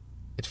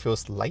 it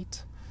feels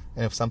light,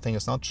 and if something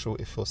is not true,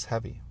 it feels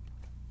heavy.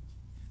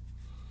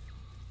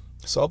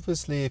 So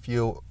obviously, if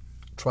you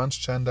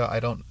transgender, I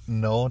don't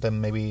know,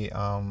 then maybe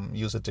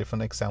use a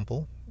different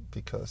example,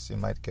 because you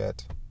might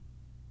get...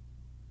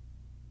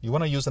 You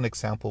want to use an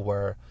example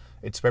where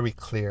it's very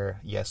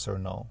clear yes or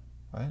no,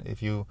 right?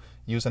 If you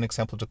use an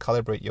example to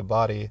calibrate your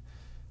body,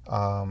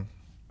 and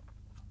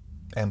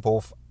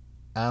both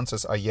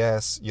answers are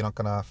yes, you're not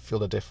gonna feel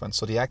the difference.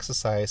 So the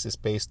exercise is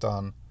based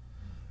on...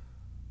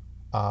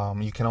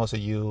 you can also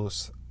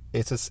use,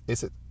 is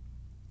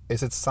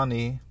it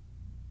sunny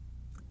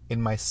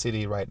in my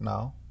city right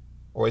now?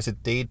 Or is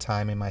it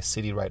daytime in my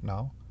city right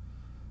now?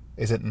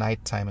 Is it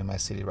nighttime in my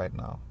city right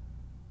now?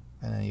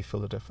 And then you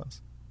feel the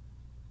difference.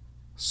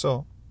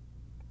 So,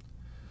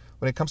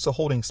 when it comes to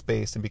holding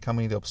space and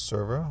becoming the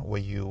observer,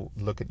 where you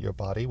look at your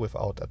body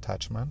without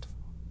attachment,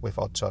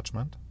 without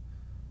judgment,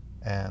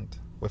 and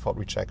without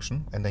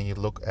rejection, and then you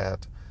look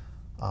at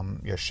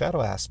your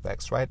shadow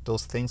aspects, right?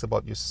 Those things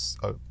about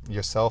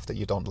yourself that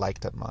you don't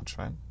like that much,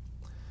 right?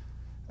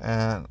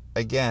 And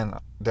again,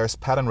 there's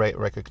pattern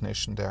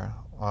recognition there.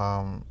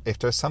 If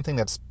there's something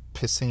that's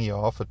pissing you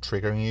off or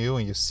triggering you,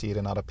 and you see it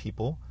in other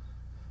people,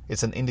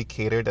 it's an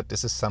indicator that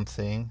this is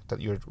something that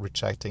you're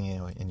rejecting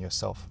in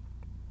yourself.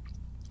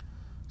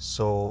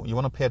 So you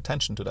want to pay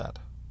attention to that.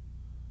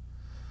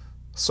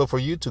 So for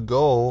you to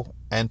go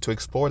and to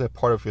explore that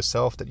part of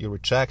yourself that you're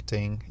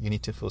rejecting, you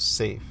need to feel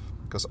safe.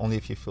 Because only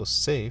if you feel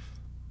safe,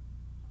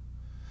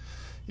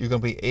 you're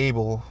going to be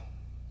able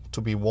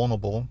to be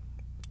vulnerable,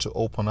 to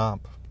open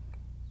up,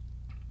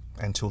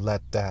 and to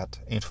let that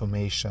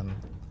information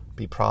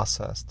be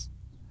processed.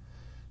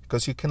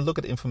 Because you can look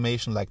at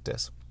information like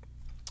this.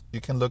 You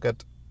can look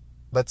at,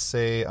 let's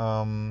say,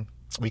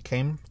 we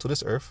came to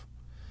this earth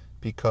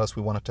because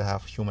we wanted to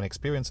have human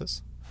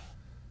experiences.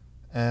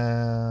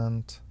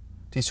 And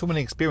these human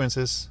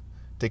experiences,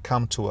 they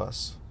come to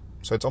us.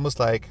 So it's almost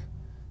like,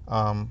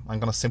 I'm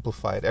going to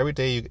simplify it. Every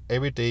day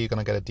you're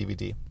going to get a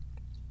DVD.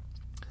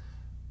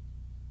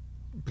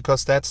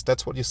 Because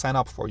that's what you sign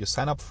up for. You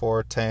sign up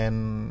for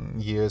 10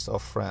 years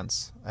of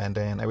Friends, and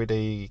then every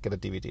day you get a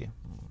DVD.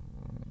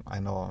 I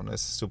know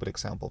it's a stupid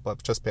example,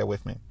 but just bear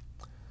with me.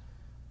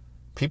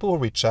 People who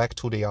reject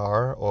who they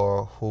are,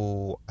 or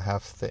who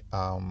have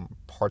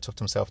parts of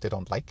themselves they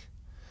don't like,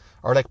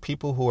 are like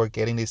people who are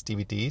getting these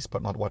DVDs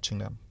but not watching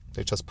them.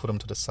 They just put them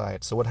to the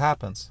side. So what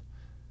happens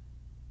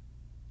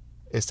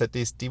is that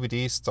these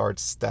DVDs start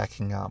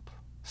stacking up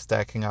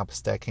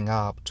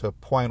to a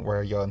point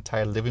where your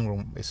entire living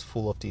room is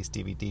full of these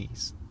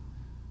DVDs.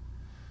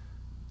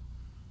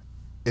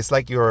 It's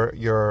like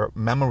your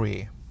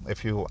memory,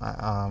 if you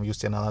use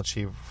the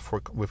analogy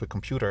with a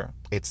computer,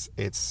 it's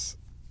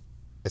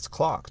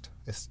clogged.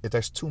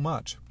 There's too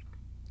much.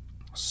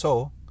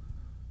 So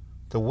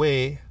the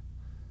way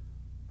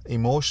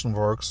emotion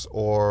works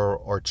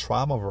or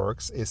trauma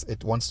works is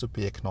it wants to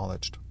be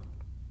acknowledged.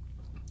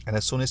 And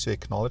as soon as you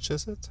acknowledge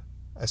it,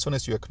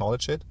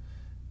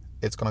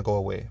 it's going to go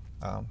away.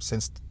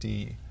 Since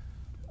the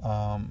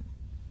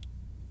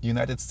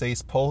United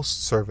States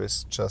Post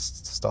Service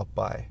just stopped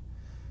by.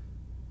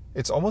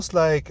 It's almost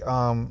like,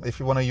 if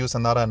you want to use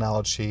another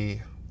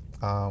analogy,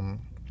 in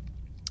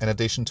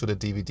addition to the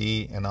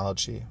DVD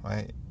analogy,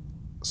 right?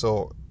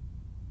 So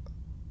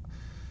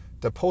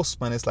the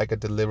postman is like a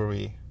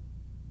delivery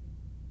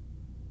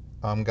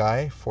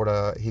guy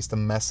he's the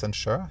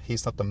messenger.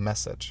 He's not the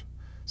message.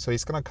 So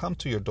he's going to come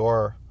to your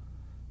door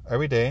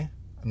every day,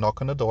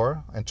 knock on the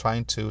door, and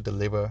trying to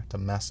deliver the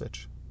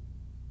message.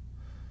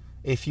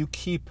 If you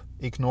keep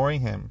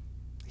ignoring him,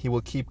 he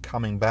will keep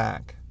coming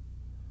back.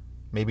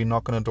 Maybe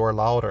knock on the door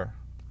louder.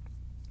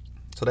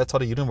 So that's how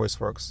the universe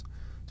works.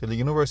 The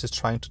universe is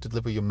trying to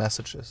deliver you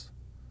messages.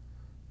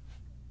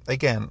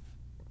 Again,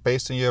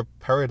 based on your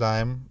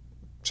paradigm,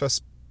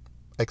 just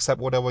accept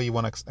whatever you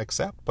want to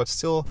accept, but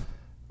still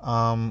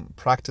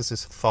practice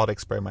this thought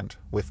experiment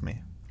with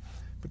me.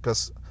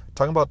 Because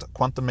talking about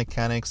quantum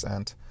mechanics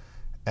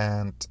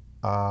and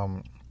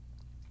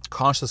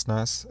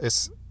consciousness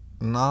is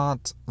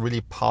not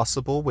really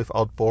possible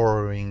without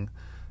borrowing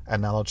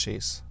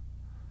analogies.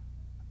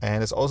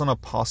 And it's also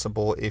not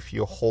possible if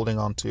you're holding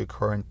on to your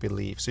current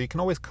belief. So you can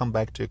always come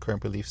back to your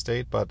current belief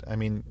state, but I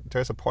mean,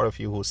 there's a part of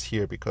you who's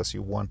here because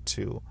you want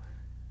to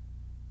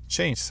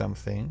change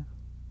something.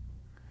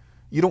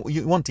 You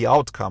want the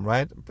outcome,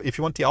 right? If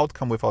you want the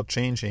outcome without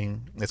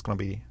changing, it's going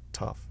to be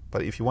tough.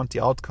 But if you want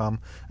the outcome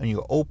and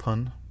you're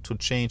open to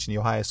change in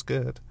your highest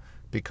good,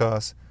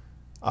 because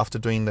after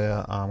doing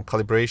the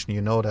calibration,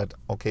 you know that,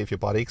 okay, if your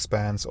body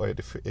expands, or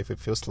if it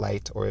feels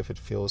light, or if it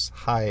feels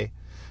high,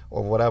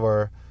 or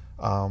whatever,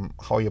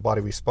 how your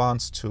body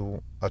responds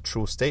to a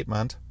true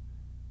statement,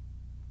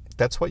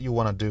 that's what you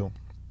want to do.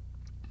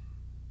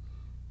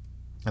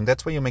 And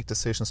that's where you make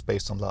decisions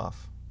based on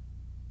love.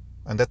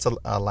 And that's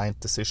aligned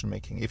decision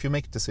making. If you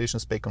make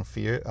decisions based on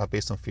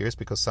fears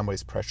because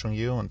somebody's pressuring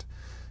you and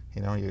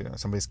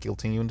somebody's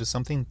guilting you into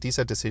something, these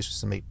are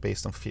decisions made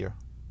based on fear.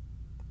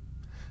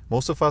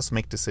 Most of us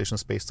make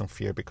decisions based on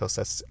fear because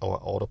that's our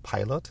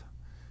autopilot,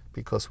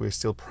 because we're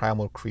still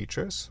primal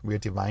creatures. We're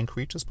divine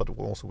creatures, but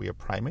also we are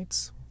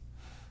primates.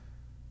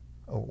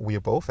 We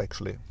are both,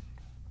 actually.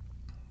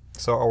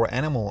 So our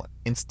animal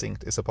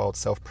instinct is about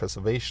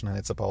self-preservation, and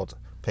it's about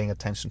paying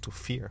attention to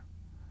fear.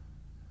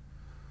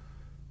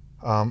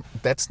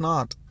 That's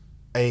not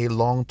a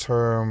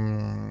long-term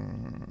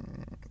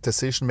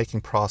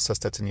decision-making process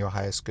that's in your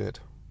highest good.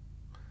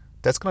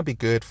 That's going to be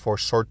good for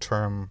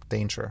short-term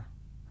danger.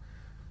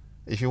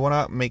 If you want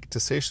to make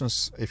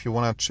decisions, if you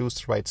want to choose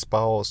the right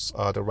spouse,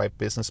 the right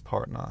business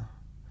partner,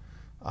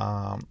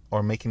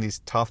 or making these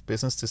tough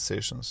business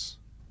decisions,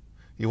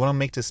 you want to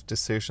make these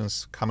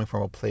decisions coming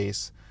from a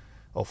place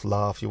of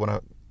love. You want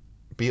to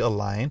be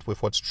aligned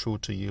with what's true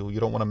to you. You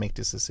don't want to make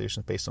these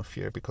decisions based on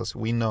fear, because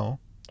we know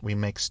we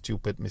make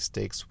stupid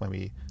mistakes when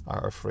we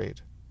are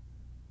afraid.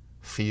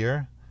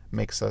 Fear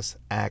makes us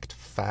act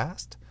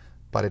fast,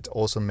 but it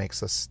also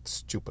makes us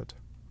stupid.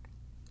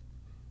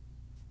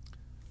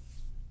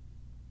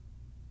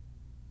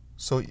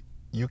 So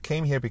you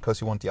came here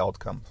because you want the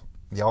outcome.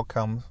 The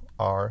outcomes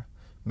are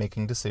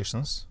making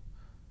decisions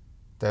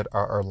that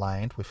are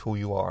aligned with who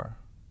you are,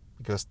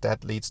 because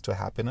that leads to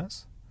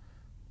happiness,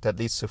 that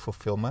leads to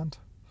fulfillment,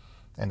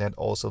 and that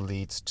also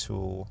leads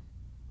to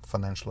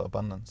financial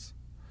abundance.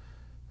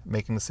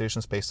 Making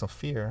decisions based on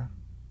fear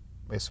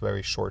is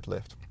very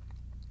short-lived.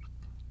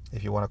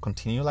 If you want to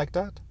continue like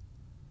that,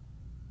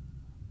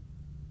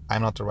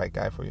 I'm not the right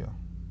guy for you.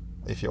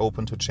 If you're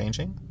open to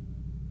changing,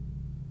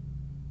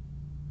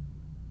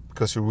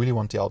 because you really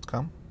want the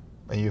outcome,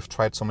 and you've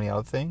tried so many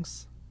other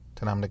things,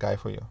 then I'm the guy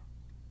for you.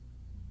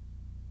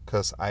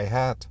 Because I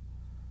had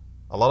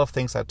a lot of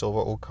things I had to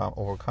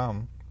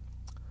overcome,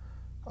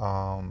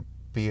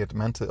 be it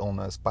mental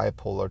illness,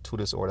 bipolar 2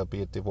 disorder,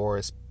 be it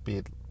divorce, be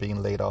it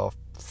being laid off,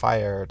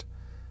 fired,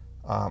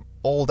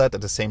 all that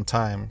at the same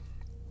time.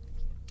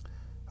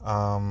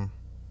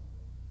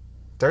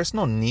 There's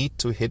no need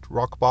to hit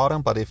rock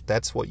bottom, but if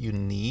that's what you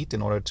need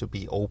in order to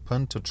be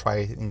open to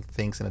trying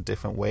things in a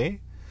different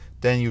way,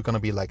 then you're going to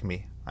be like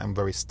me. I'm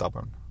very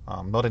stubborn.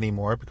 Not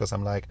anymore, because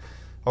I'm like,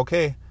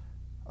 okay,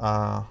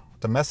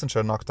 the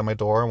messenger knocked on my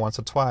door once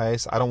or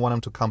twice. I don't want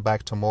him to come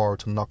back tomorrow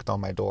to knock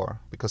down my door,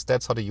 because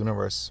that's how the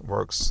universe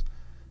works.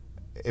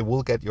 It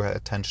will get your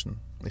attention.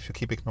 If you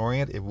keep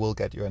ignoring it, it will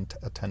get your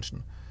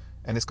attention.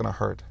 And it's going to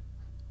hurt.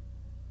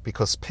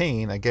 Because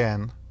pain,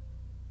 again,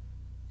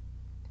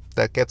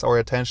 that gets our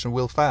attention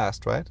real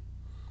fast, right?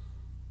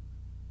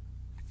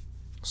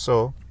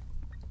 So,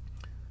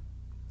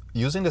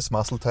 using this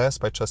muscle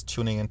test by just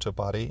tuning into your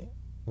body,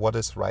 what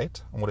is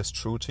right and what is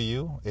true to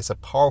you, is a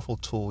powerful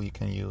tool you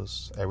can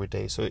use every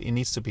day. So it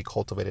needs to be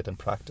cultivated and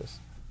practiced.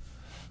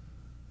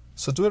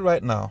 So do it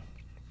right now.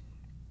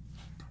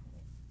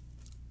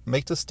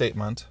 Make the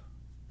statement: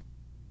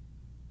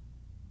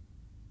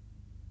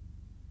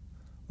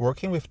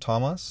 working with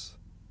Thomas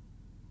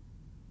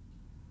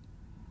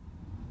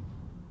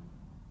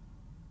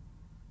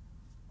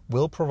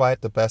will provide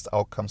the best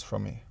outcomes for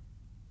me.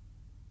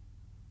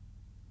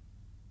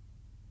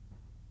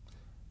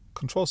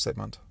 Control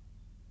statement: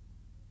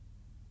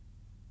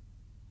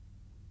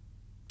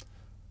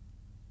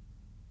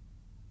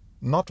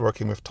 not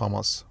working with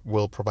Thomas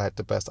will provide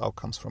the best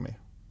outcomes for me.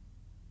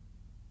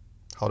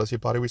 How does your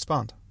body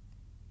respond?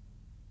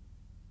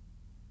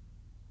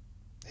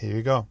 Here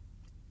you go.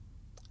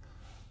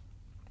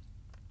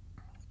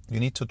 You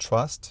need to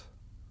trust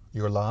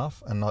your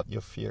love and not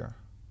your fear.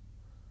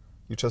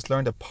 You just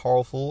learned a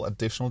powerful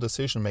additional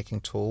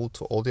decision-making tool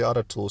to all the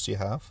other tools you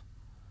have,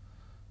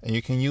 and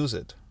you can use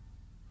it.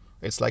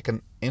 It's like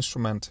an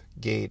instrument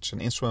gauge,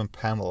 an instrument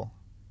panel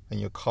in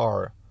your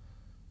car.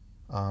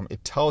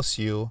 It tells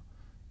you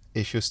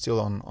if you're still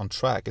on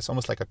track. It's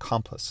almost like a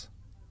compass.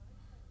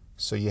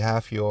 So you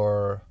have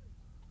your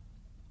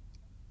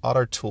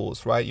other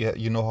tools, right?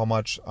 You know how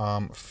much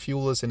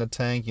fuel is in the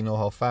tank. You know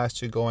how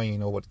fast you're going. You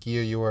know what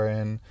gear you are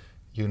in.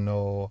 You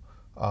know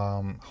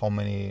how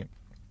many.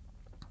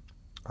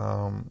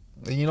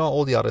 You know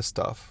all the other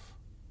stuff.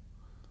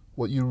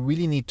 What you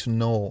really need to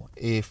know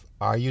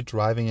are you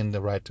driving in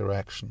the right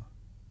direction?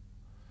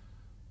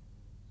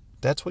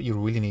 That's what you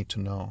really need to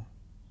know.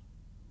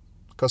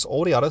 Because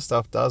all the other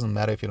stuff doesn't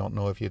matter if you don't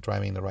know if you're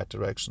driving in the right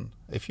direction.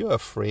 If you're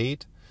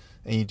afraid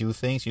and you do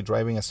things, you're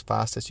driving as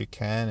fast as you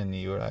can, and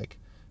you're like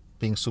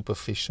being super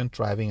efficient,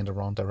 driving in the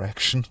wrong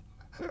direction.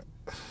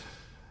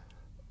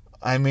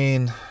 I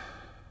mean,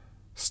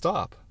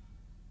 stop.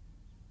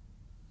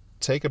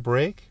 Take a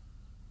break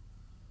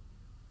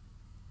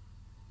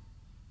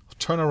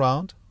turn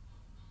around,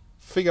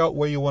 figure out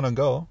where you want to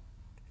go,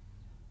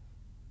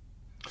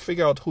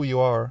 figure out who you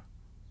are,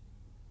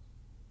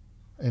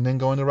 and then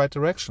go in the right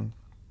direction.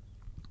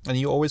 And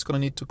you're always going to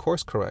need to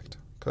course correct,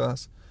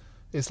 because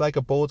it's like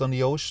a boat on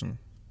the ocean.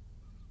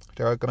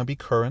 There are going to be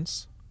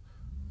currents.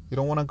 You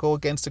don't want to go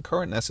against the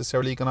current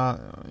necessarily. You're going to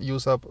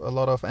use up a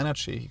lot of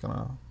energy. You're going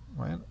to,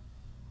 right?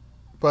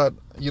 But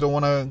you don't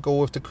want to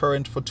go with the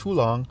current for too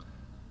long,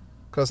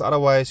 because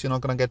otherwise you're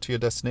not going to get to your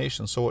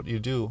destination. So what you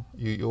do,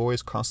 you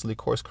always constantly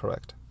course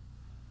correct.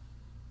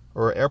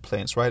 Or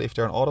airplanes, right? If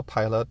they're on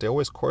autopilot, they're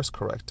always course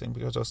correcting,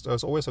 because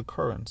there's always a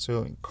current.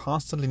 So you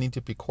constantly need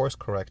to be course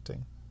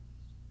correcting.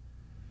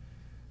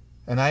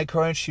 And I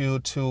encourage you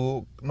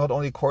to not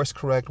only course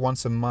correct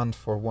once a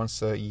month or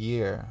once a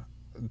year,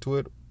 do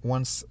it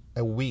once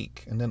a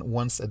week, and then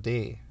once a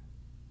day,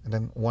 and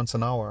then once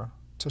an hour.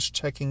 Just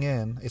checking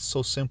in. It's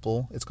so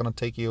simple. It's going to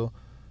take you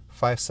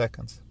 5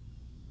 seconds.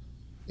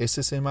 Is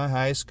this in my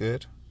highest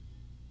good?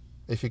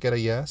 If you get a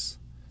yes,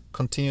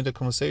 continue the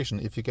conversation.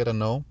 If you get a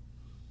no,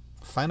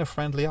 find a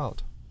friendly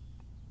out.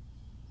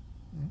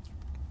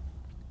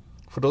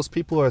 For those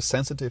people who are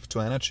sensitive to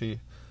energy,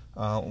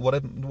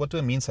 what do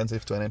I mean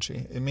sensitive to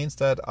energy? It means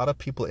that other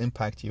people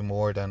impact you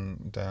more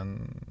than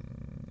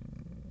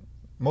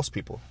most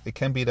people. It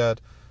can be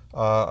that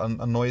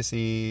a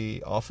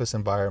noisy office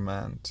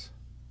environment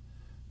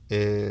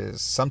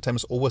is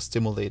sometimes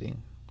overstimulating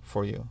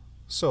for you.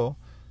 So,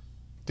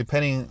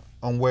 depending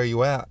on where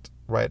you're at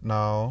right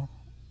now,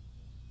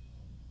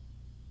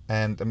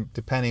 and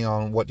depending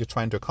on what you're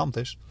trying to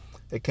accomplish,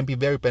 it can be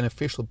very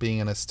beneficial being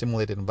in a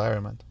stimulated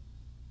environment.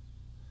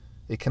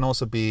 It can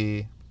also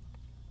be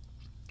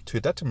to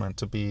your detriment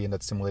to be in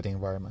that stimulating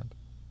environment.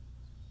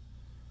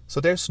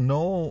 So there's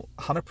no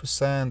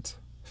 100%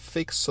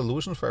 fixed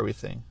solution for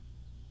everything.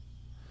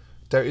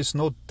 There is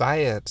no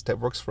diet that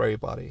works for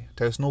everybody.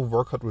 There's no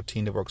workout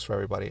routine that works for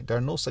everybody. There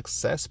are no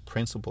success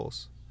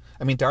principles.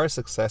 I mean, there are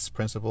success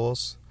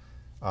principles.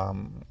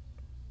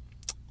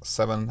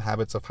 7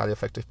 Habits of Highly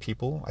Effective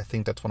People. I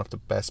think that's one of the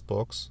best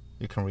books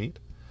you can read.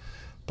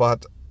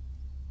 But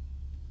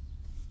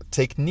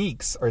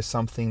techniques are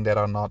something that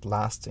are not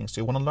lasting.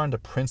 So you want to learn the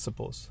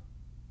principles.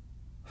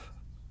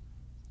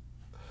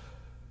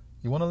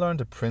 You want to learn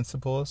the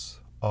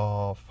principles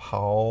of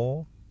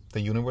how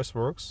the universe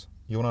works.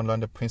 You want to learn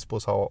the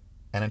principles how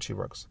energy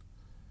works.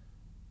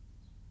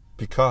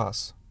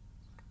 Because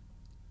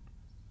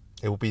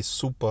it would be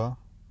super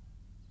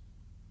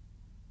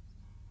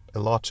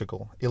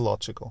illogical. It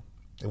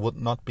would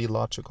not be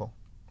logical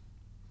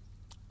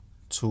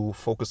to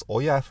focus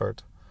all your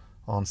effort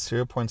on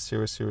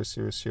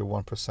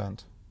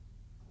 0.00001%.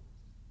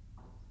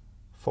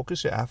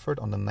 Focus your effort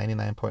on the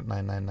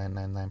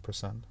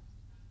 99.99999%.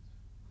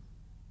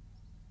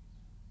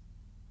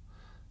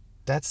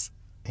 That's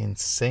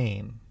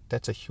insane.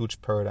 That's a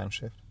huge paradigm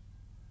shift.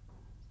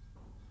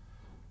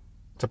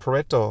 The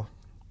Pareto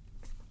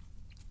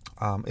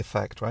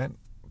effect, right?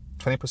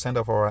 20%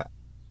 of our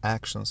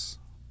actions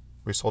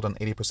result in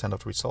 80%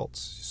 of the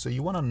results. So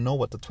you want to know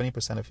what the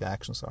 20% of your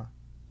actions are.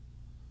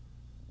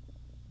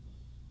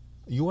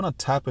 You want to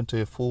tap into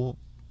your full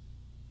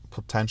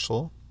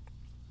potential,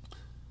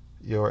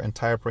 your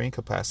entire brain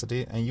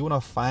capacity, and you want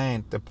to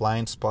find the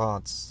blind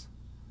spots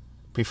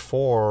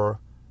before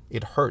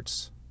it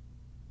hurts.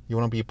 You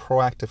want to be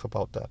proactive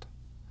about that.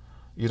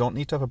 You don't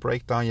need to have a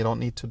breakdown. You don't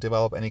need to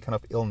develop any kind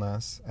of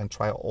illness and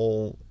try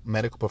all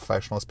medical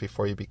professionals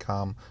before you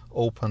become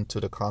open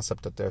to the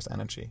concept that there's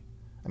energy.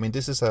 I mean,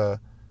 this is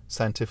a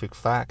scientific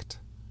fact,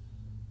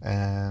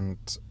 and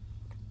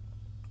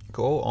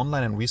go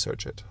online and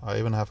research it. I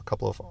even have a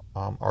couple of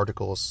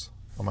articles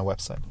on my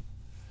website.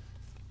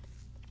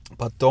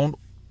 But don't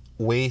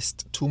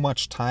waste too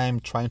much time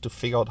trying to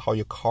figure out how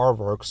your car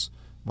works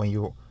when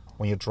you're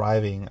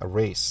driving a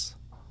race.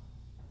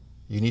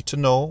 You need to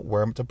know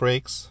where are the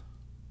brakes,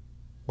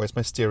 where's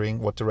my steering,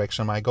 what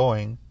direction am I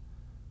going,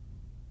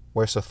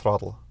 where's the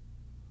throttle.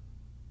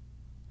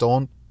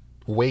 Don't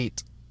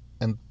wait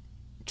and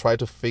try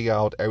to figure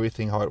out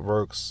everything how it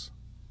works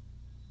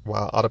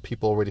while other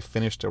people already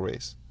finished the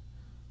race.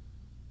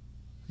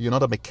 You're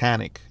not a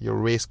mechanic, you're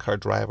a race car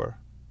driver.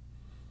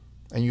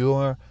 And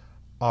you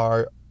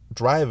are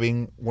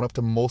driving one of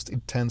the most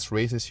intense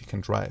races you can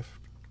drive.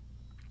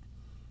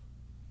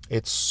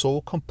 It's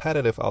so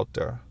competitive out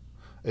there.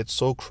 It's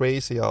so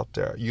crazy out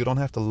there. You don't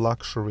have the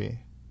luxury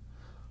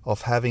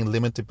of having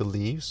limited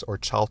beliefs or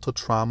childhood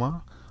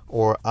trauma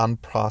or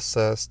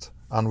unprocessed,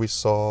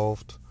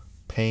 unresolved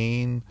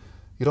pain.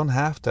 You don't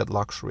have that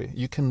luxury.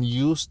 You can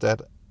use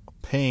that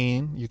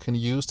pain, you can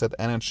use that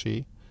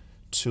energy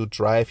to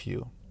drive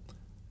you.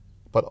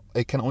 But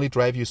it can only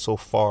drive you so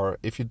far.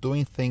 If you're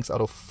doing things out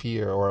of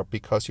fear or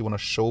because you want to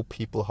show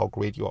people how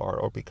great you are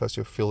or because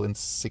you feel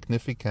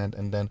insignificant,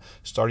 and then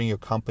starting your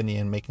company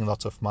and making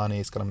lots of money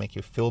is going to make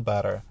you feel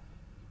better.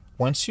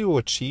 Once you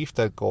achieve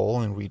that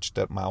goal and reach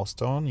that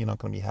milestone, you're not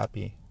going to be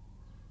happy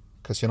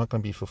because you're not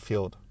going to be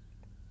fulfilled.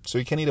 So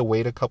you can either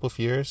wait a couple of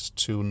years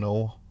to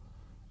know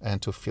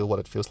and to feel what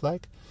it feels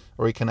like,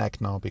 or you can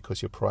act now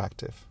because you're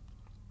proactive.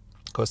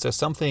 Because there's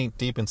something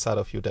deep inside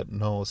of you that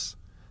knows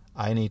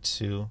I need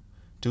to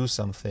do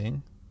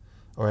something,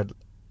 or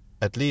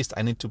at least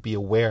I need to be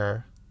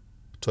aware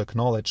to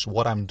acknowledge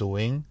what I'm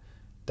doing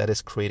that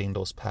is creating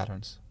those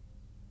patterns.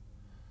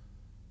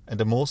 And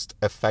the most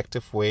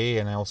effective way,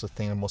 and I also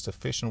think the most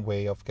efficient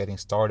way of getting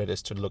started,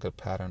 is to look at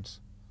patterns.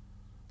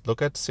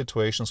 Look at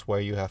situations where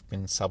you have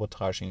been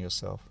sabotaging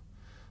yourself.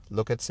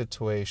 Look at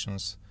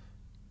situations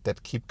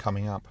that keep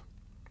coming up.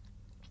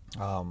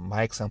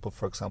 My example,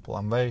 for example,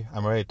 I'm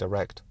very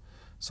direct.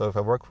 So if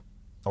I work,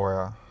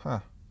 or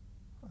I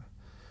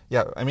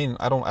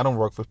don't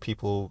work with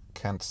people who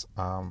can't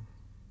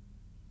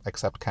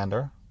accept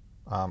candor.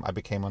 I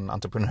became an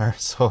entrepreneur,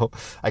 so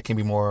I can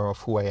be more of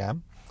who I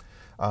am.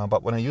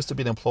 But when I used to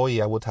be an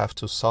employee, I would have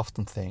to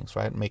soften things,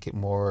 right? Make it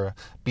more,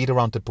 beat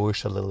around the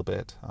bush a little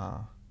bit.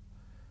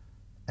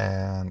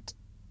 And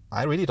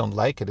I really don't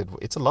like it.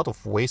 It's a lot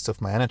of waste of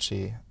my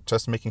energy,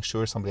 just making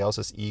sure somebody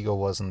else's ego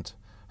wasn't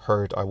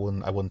hurt. I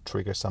wouldn't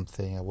trigger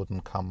something. I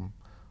wouldn't come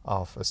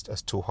off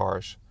as too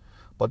harsh.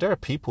 But there are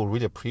people who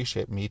really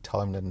appreciate me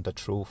telling them the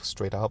truth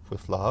straight up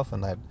with love,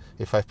 and that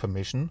if I have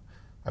permission,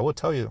 I will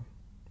tell you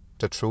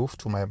the truth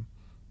to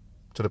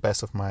the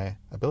best of my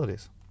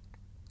abilities.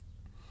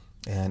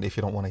 And if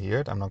you don't want to hear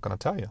it, I'm not going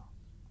to tell you.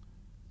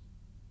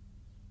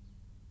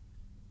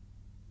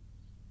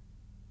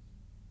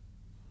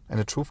 And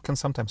the truth can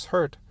sometimes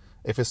hurt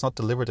if it's not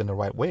delivered in the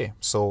right way.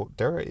 So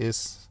there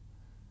is,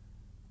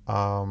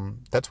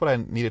 that's what I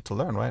needed to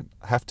learn, right?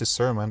 Have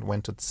discernment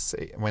when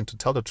to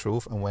tell the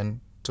truth and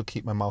when to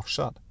keep my mouth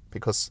shut,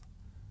 because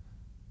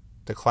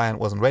the client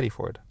wasn't ready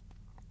for it.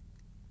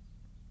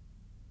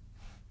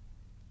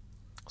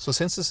 So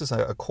since this is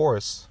a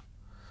course,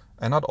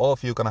 and not all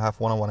of you are going to have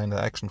one-on-one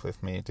interactions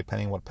with me,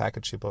 depending what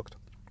package you booked,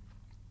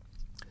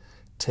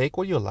 take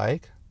what you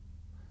like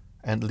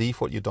and leave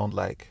what you don't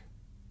like.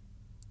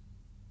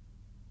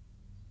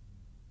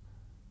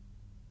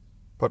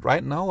 But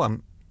right now,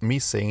 me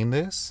saying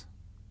this,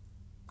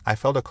 I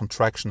felt a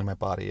contraction in my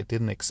body. It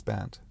didn't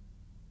expand.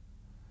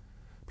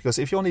 Because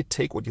if you only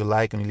take what you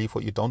like and you leave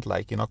what you don't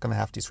like, you're not going to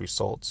have these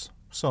results.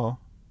 So,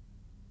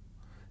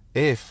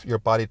 if your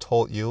body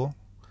told you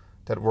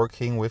that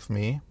working with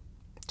me,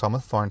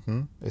 Thomas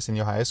Thornton, is in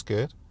your highest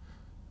good,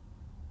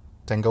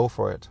 then go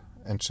for it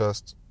and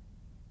just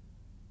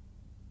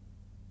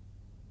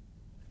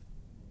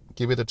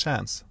give it a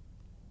chance.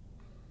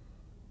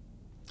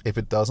 If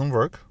it doesn't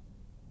work,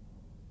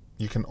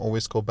 you can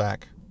always go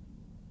back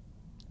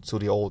to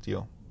the old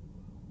you.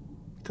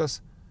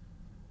 Because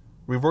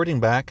reverting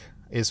back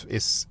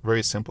is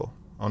very simple.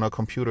 On our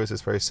computers,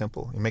 it's very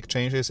simple. You make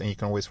changes and you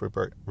can always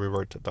revert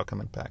the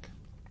document back.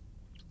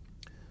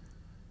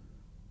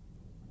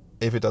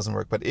 If it doesn't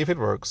work. But if it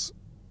works,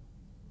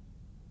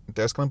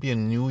 there's going to be a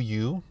new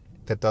you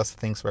that does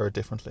things very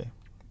differently.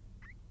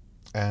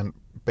 And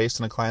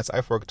based on the clients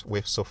I've worked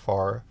with so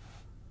far,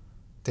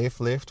 they've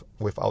lived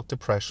without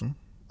depression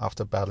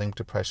after battling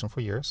depression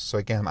for years. So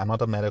again, I'm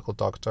not a medical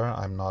doctor.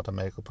 I'm not a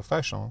medical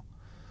professional.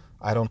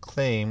 I don't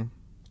claim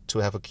to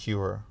have a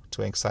cure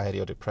to anxiety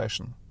or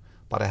depression,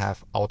 but I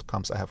have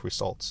outcomes, I have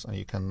results, and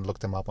you can look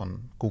them up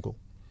on Google.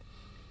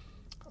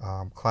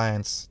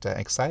 Clients, their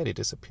anxiety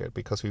disappeared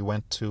because we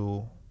went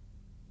to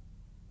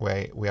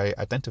where we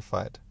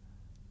identified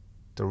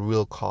the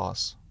real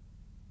cause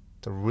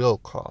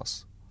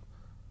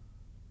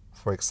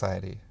for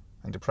anxiety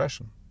and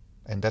depression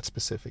in that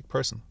specific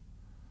person.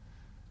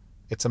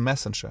 It's a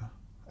messenger.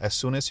 As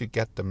soon as you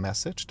get the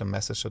message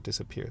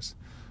disappears.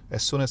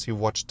 As soon as you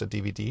watch the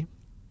DVD,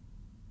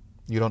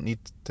 you don't need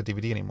the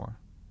DVD anymore.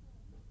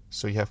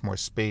 So you have more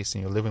space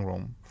in your living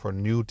room for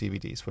new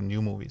DVDs, for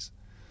new movies.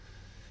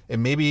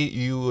 And maybe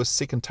you are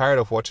sick and tired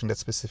of watching that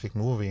specific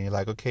movie. And you're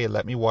like, okay,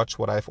 let me watch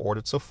what I've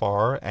ordered so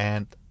far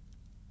and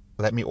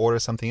let me order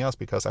something else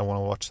because I want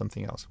to watch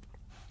something else.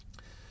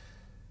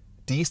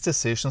 These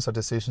decisions are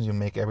decisions you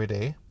make every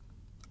day,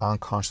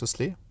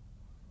 unconsciously.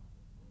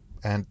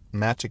 And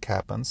magic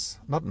happens.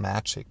 Not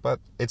magic, but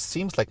it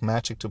seems like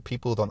magic to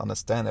people who don't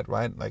understand it,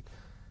 right? Like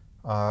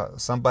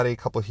somebody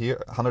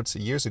hundreds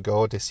of years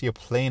ago, they see a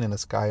plane in the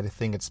sky, they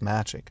think it's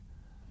magic.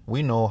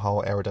 We know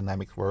how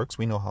aerodynamics works.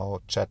 We know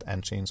how jet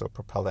engines or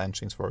propeller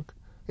engines work.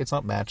 It's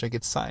not magic,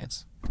 it's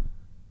science.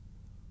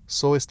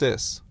 So is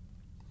this.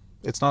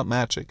 It's not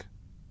magic.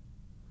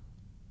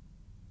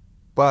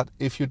 But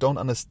if you don't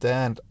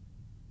understand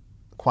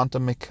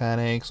quantum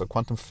mechanics or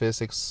quantum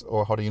physics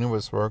or how the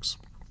universe works,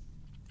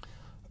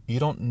 you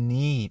don't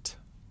need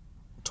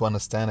to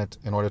understand it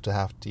in order to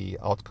have the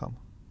outcome.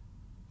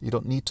 You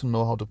don't need to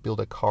know how to build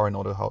a car in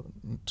order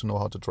to know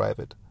how to drive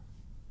it.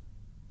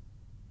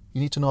 You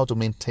need to know how to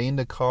maintain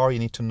the car. You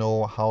need to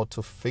know how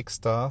to fix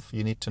stuff.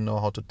 You need to know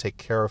how to take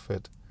care of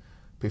it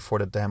before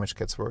the damage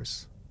gets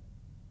worse.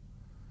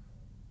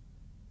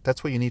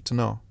 That's what you need to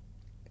know.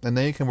 And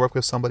then you can work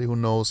with somebody who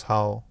knows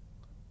how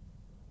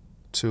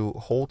to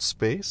hold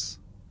space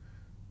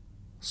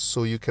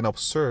so you can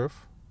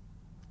observe.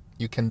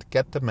 You can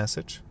get the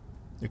message,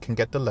 you can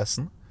get the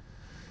lesson,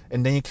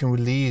 And then you can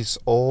release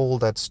all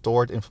that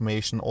stored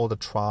information, all the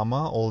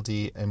trauma, all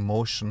the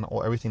emotion,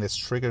 or everything that's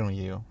triggering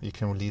you. You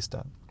can release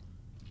that.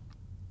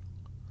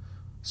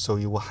 So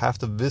you will have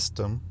the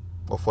wisdom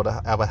of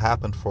whatever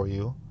happened for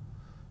you,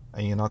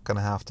 and you're not going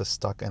to have the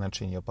stuck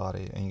energy in your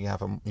body, and you're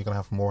going to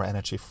have more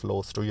energy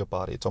flow through your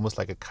body. It's almost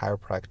like a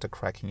chiropractor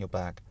cracking your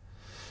back.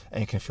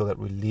 And you can feel that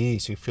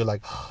release. You feel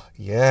like,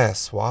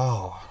 yes,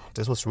 wow,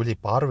 this was really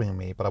bothering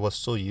me, but I was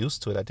so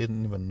used to it, I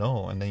didn't even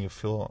know. And then you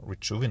feel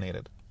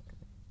rejuvenated.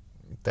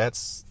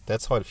 That's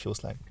how it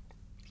feels like.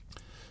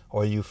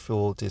 Or you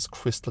feel this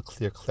crystal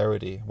clear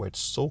clarity, where it's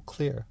so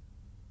clear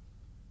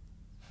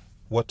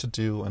what to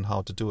do and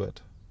how to do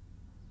it.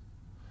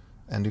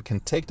 And you can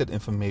take that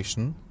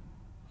information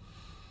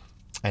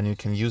and you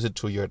can use it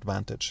to your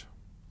advantage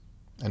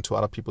and to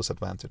other people's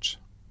advantage.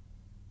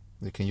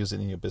 You can use it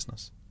in your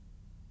business.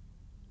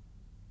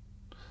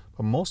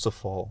 But most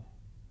of all,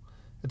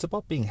 it's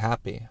about being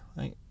happy.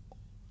 Like,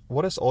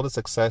 what is all the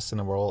success in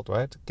the world,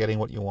 right? Getting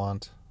what you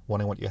want,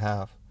 wanting what you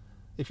have,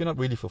 if you're not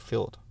really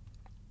fulfilled?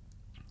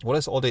 What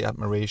is all the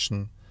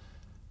admiration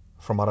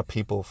from other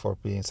people for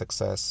being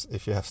success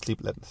if you have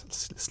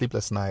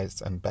sleepless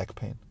nights and back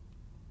pain?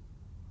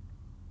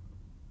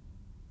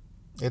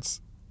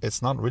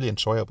 It's not really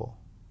enjoyable.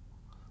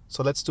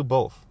 So let's do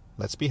both.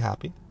 Let's be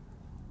happy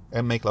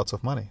and make lots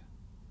of money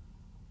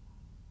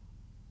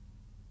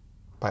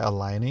by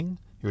aligning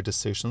your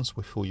decisions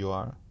with who you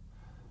are,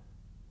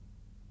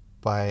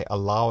 by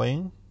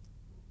allowing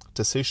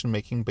decision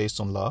making based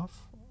on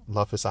love.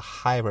 Love is a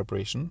high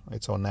vibration.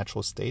 It's our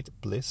natural state,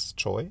 bliss,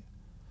 joy.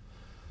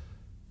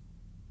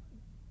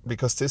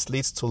 Because this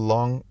leads to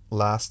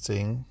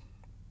long-lasting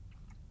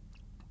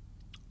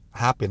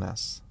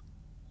happiness.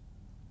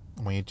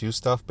 When you do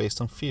stuff based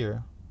on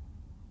fear,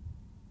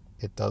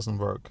 it doesn't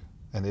work.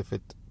 And if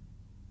it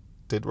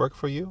did work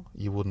for you,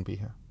 you wouldn't be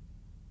here.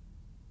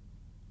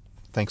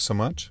 Thanks so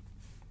much.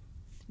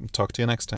 Talk to you next time.